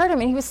even occur to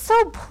him. And he was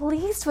so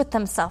pleased with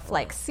himself.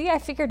 Like, see, I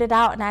figured it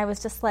out. And I was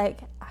just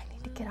like, I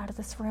need to get out of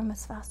this room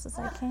as fast as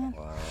I can.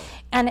 Wow.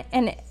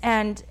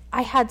 And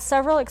I had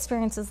several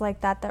experiences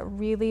like that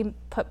really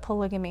put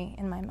polygamy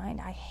in my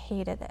mind. I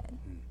hated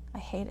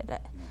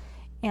it.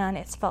 And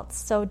it felt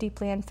so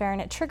deeply unfair, and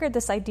it triggered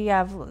this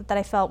idea that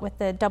I felt with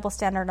the double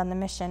standard on the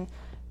mission.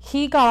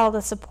 He got all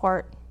the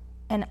support,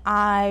 and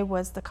I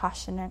was the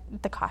caution,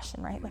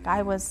 right? Like,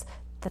 I was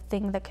the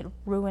thing that could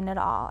ruin it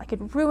all. I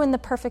could ruin the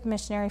perfect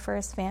missionary for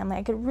his family.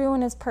 I could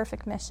ruin his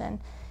perfect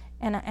mission,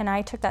 and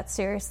I took that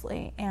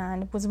seriously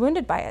and was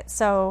wounded by it.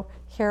 So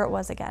here it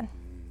was again.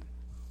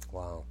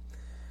 Wow.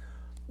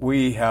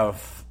 We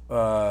have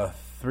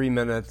 3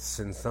 minutes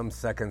and some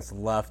seconds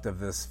left of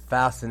this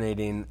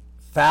fascinating,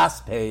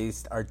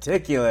 fast-paced,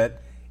 articulate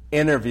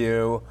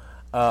interview.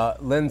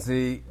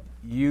 Lindsay,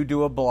 you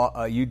do a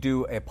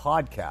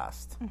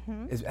podcast.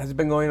 Mm-hmm. Has it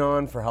been going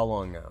on for how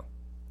long now?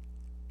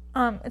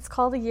 It's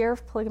called A Year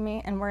of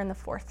Polygamy, and we're in the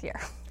 4th year.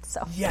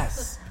 So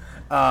yes,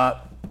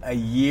 a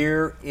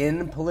year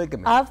in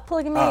polygamy. Of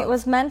polygamy. It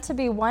was meant to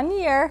be 1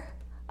 year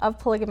of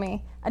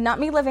polygamy, and not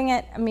me living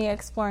it, me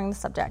exploring the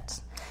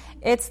subject.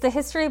 It's the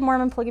history of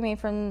Mormon polygamy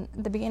from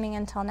the beginning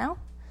until now.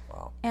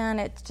 Wow. And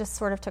it just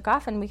sort of took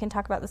off, and we can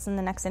talk about this in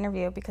the next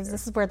interview, because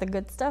this is where the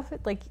good stuff,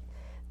 like,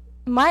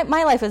 my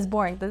life is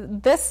boring.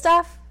 This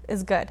stuff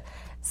is good.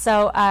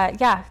 So,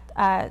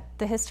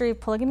 the history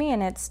of polygamy,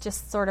 and it's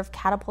just sort of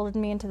catapulted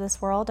me into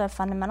this world of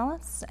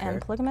fundamentalists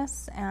and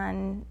polygamists,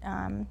 and,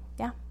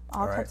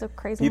 all types of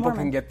crazy People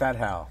Mormon. can get that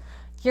how?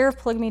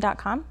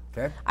 yearofpolygamy.com.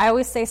 Okay. I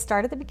always say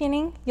start at the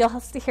beginning. You'll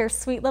have to hear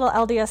sweet little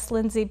LDS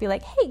Lindsay be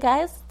like, hey,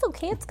 guys, it's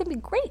okay. It's going to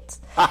be great.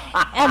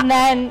 And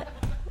then...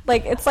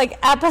 it's like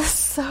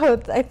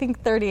episode, I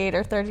think 38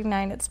 or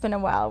 39, it's been a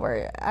while,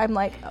 where I'm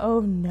like,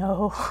 oh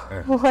no,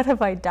 what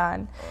have I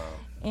done?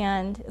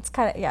 And it's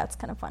kind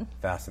of fun.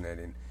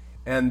 Fascinating.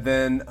 And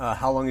then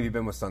how long have you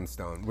been with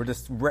Sunstone? We're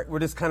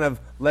just kind of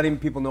letting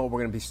people know what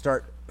we're going to be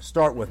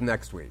start with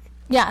next week.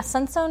 Yeah,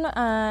 Sunstone,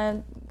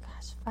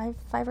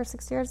 5 or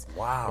 6 years.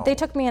 Wow. They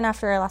took me in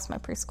after I lost my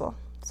preschool,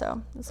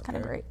 so it's kind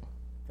of great.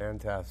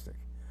 Fantastic.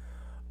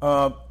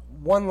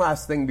 One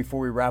last thing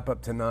before we wrap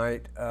up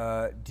tonight.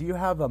 Do you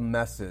have a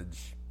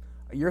message?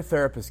 Your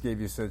therapist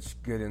gave you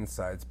such good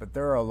insights, but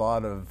there are a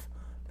lot of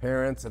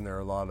parents and there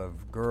are a lot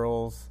of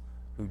girls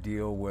who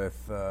deal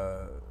with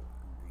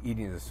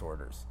eating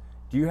disorders.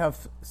 Do you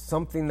have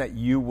something that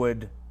you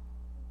would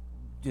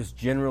just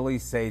generally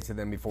say to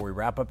them before we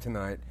wrap up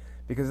tonight?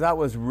 Because that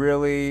was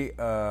really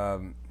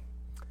an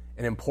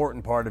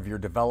important part of your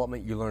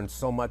development. You learned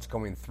so much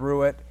going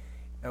through it.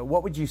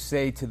 What would you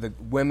say to the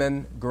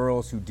women,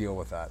 girls who deal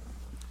with that?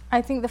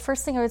 I think the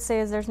first thing I would say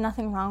is there's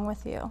nothing wrong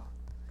with you.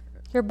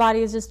 Your body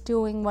is just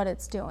doing what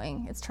it's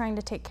doing. It's trying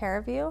to take care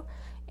of you.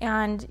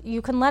 And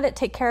you can let it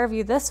take care of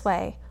you this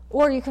way,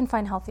 or you can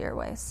find healthier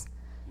ways.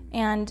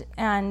 And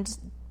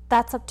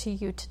that's up to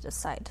you to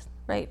decide,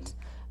 right?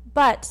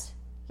 But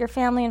your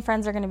family and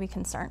friends are going to be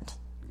concerned,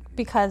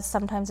 because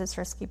sometimes it's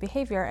risky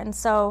behavior. And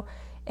so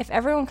if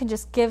everyone can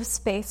just give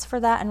space for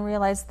that and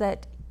realize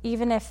that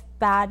even if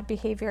bad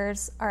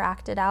behaviors are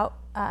acted out,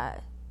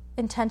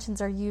 intentions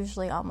are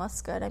usually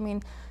almost good. I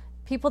mean,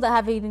 people that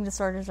have eating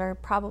disorders are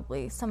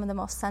probably some of the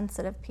most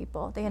sensitive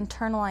people. They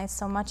internalize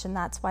so much, and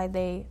that's why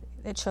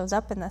it shows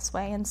up in this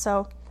way. And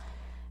so,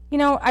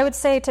 I would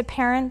say to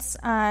parents,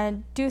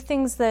 do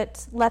things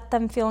that let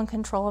them feel in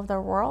control of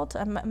their world.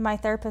 My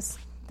therapist,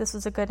 this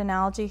was a good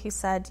analogy. He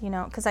said,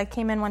 because I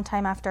came in one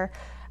time after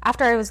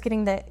I was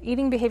getting the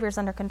eating behaviors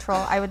under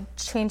control, I would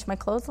change my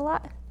clothes a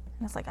lot.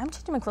 And I was like, I'm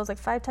changing my clothes like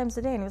 5 times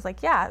a day. And he was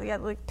like, yeah,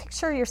 like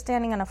picture you're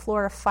standing on a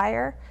floor of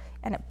fire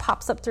and it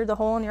pops up through the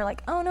hole and you're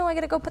like, oh no, I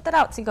got to go put that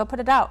out. So you go put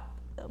it out.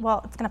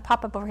 Well, it's going to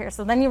pop up over here.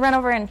 So then you run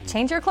over and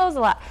change your clothes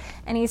a lot.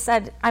 And he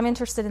said, I'm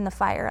interested in the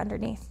fire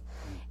underneath.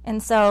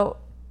 And so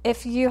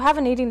if you have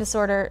an eating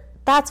disorder,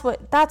 that's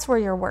where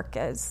your work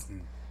is.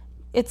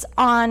 It's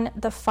on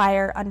the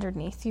fire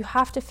underneath. You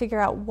have to figure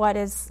out what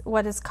is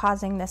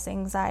causing this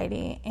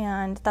anxiety,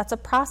 and that's a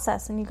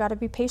process, and you got to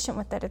be patient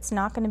with it. It's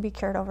not going to be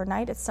cured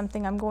overnight. It's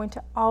something I'm going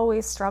to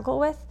always struggle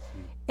with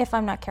if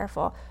I'm not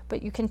careful.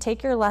 But you can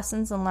take your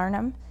lessons and learn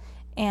them,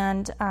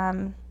 and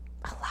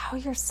allow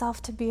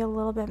yourself to be a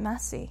little bit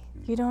messy.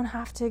 You don't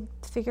have to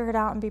figure it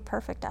out and be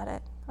perfect at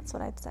it. That's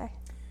what I'd say.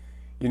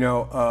 You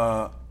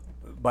know,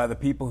 by the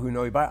people who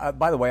know you.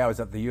 By the way, I was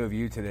at the U of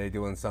U today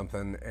doing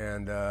something,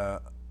 and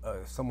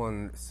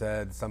someone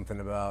said something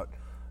about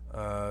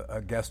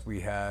a guest we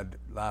had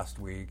last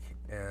week,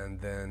 and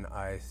then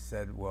I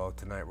said, well,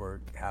 tonight we're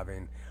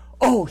having,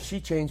 she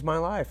changed my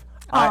life.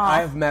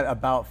 I have met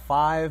about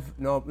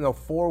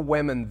 4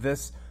 women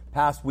this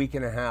past week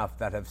and a half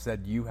that have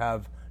said you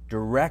have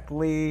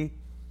directly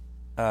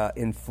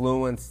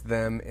influenced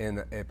them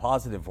in a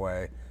positive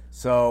way.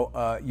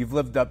 So you've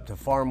lived up to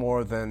far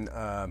more than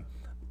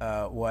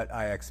what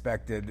I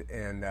expected,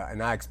 and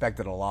I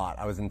expected a lot.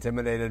 I was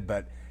intimidated,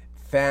 but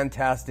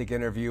fantastic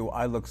interview.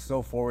 I look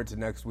so forward to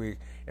next week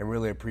and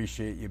really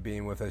appreciate you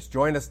being with us.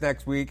 Join us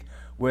next week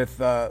with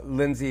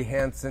Lindsay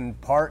Hansen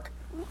Park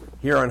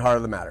here on Heart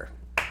of the Matter.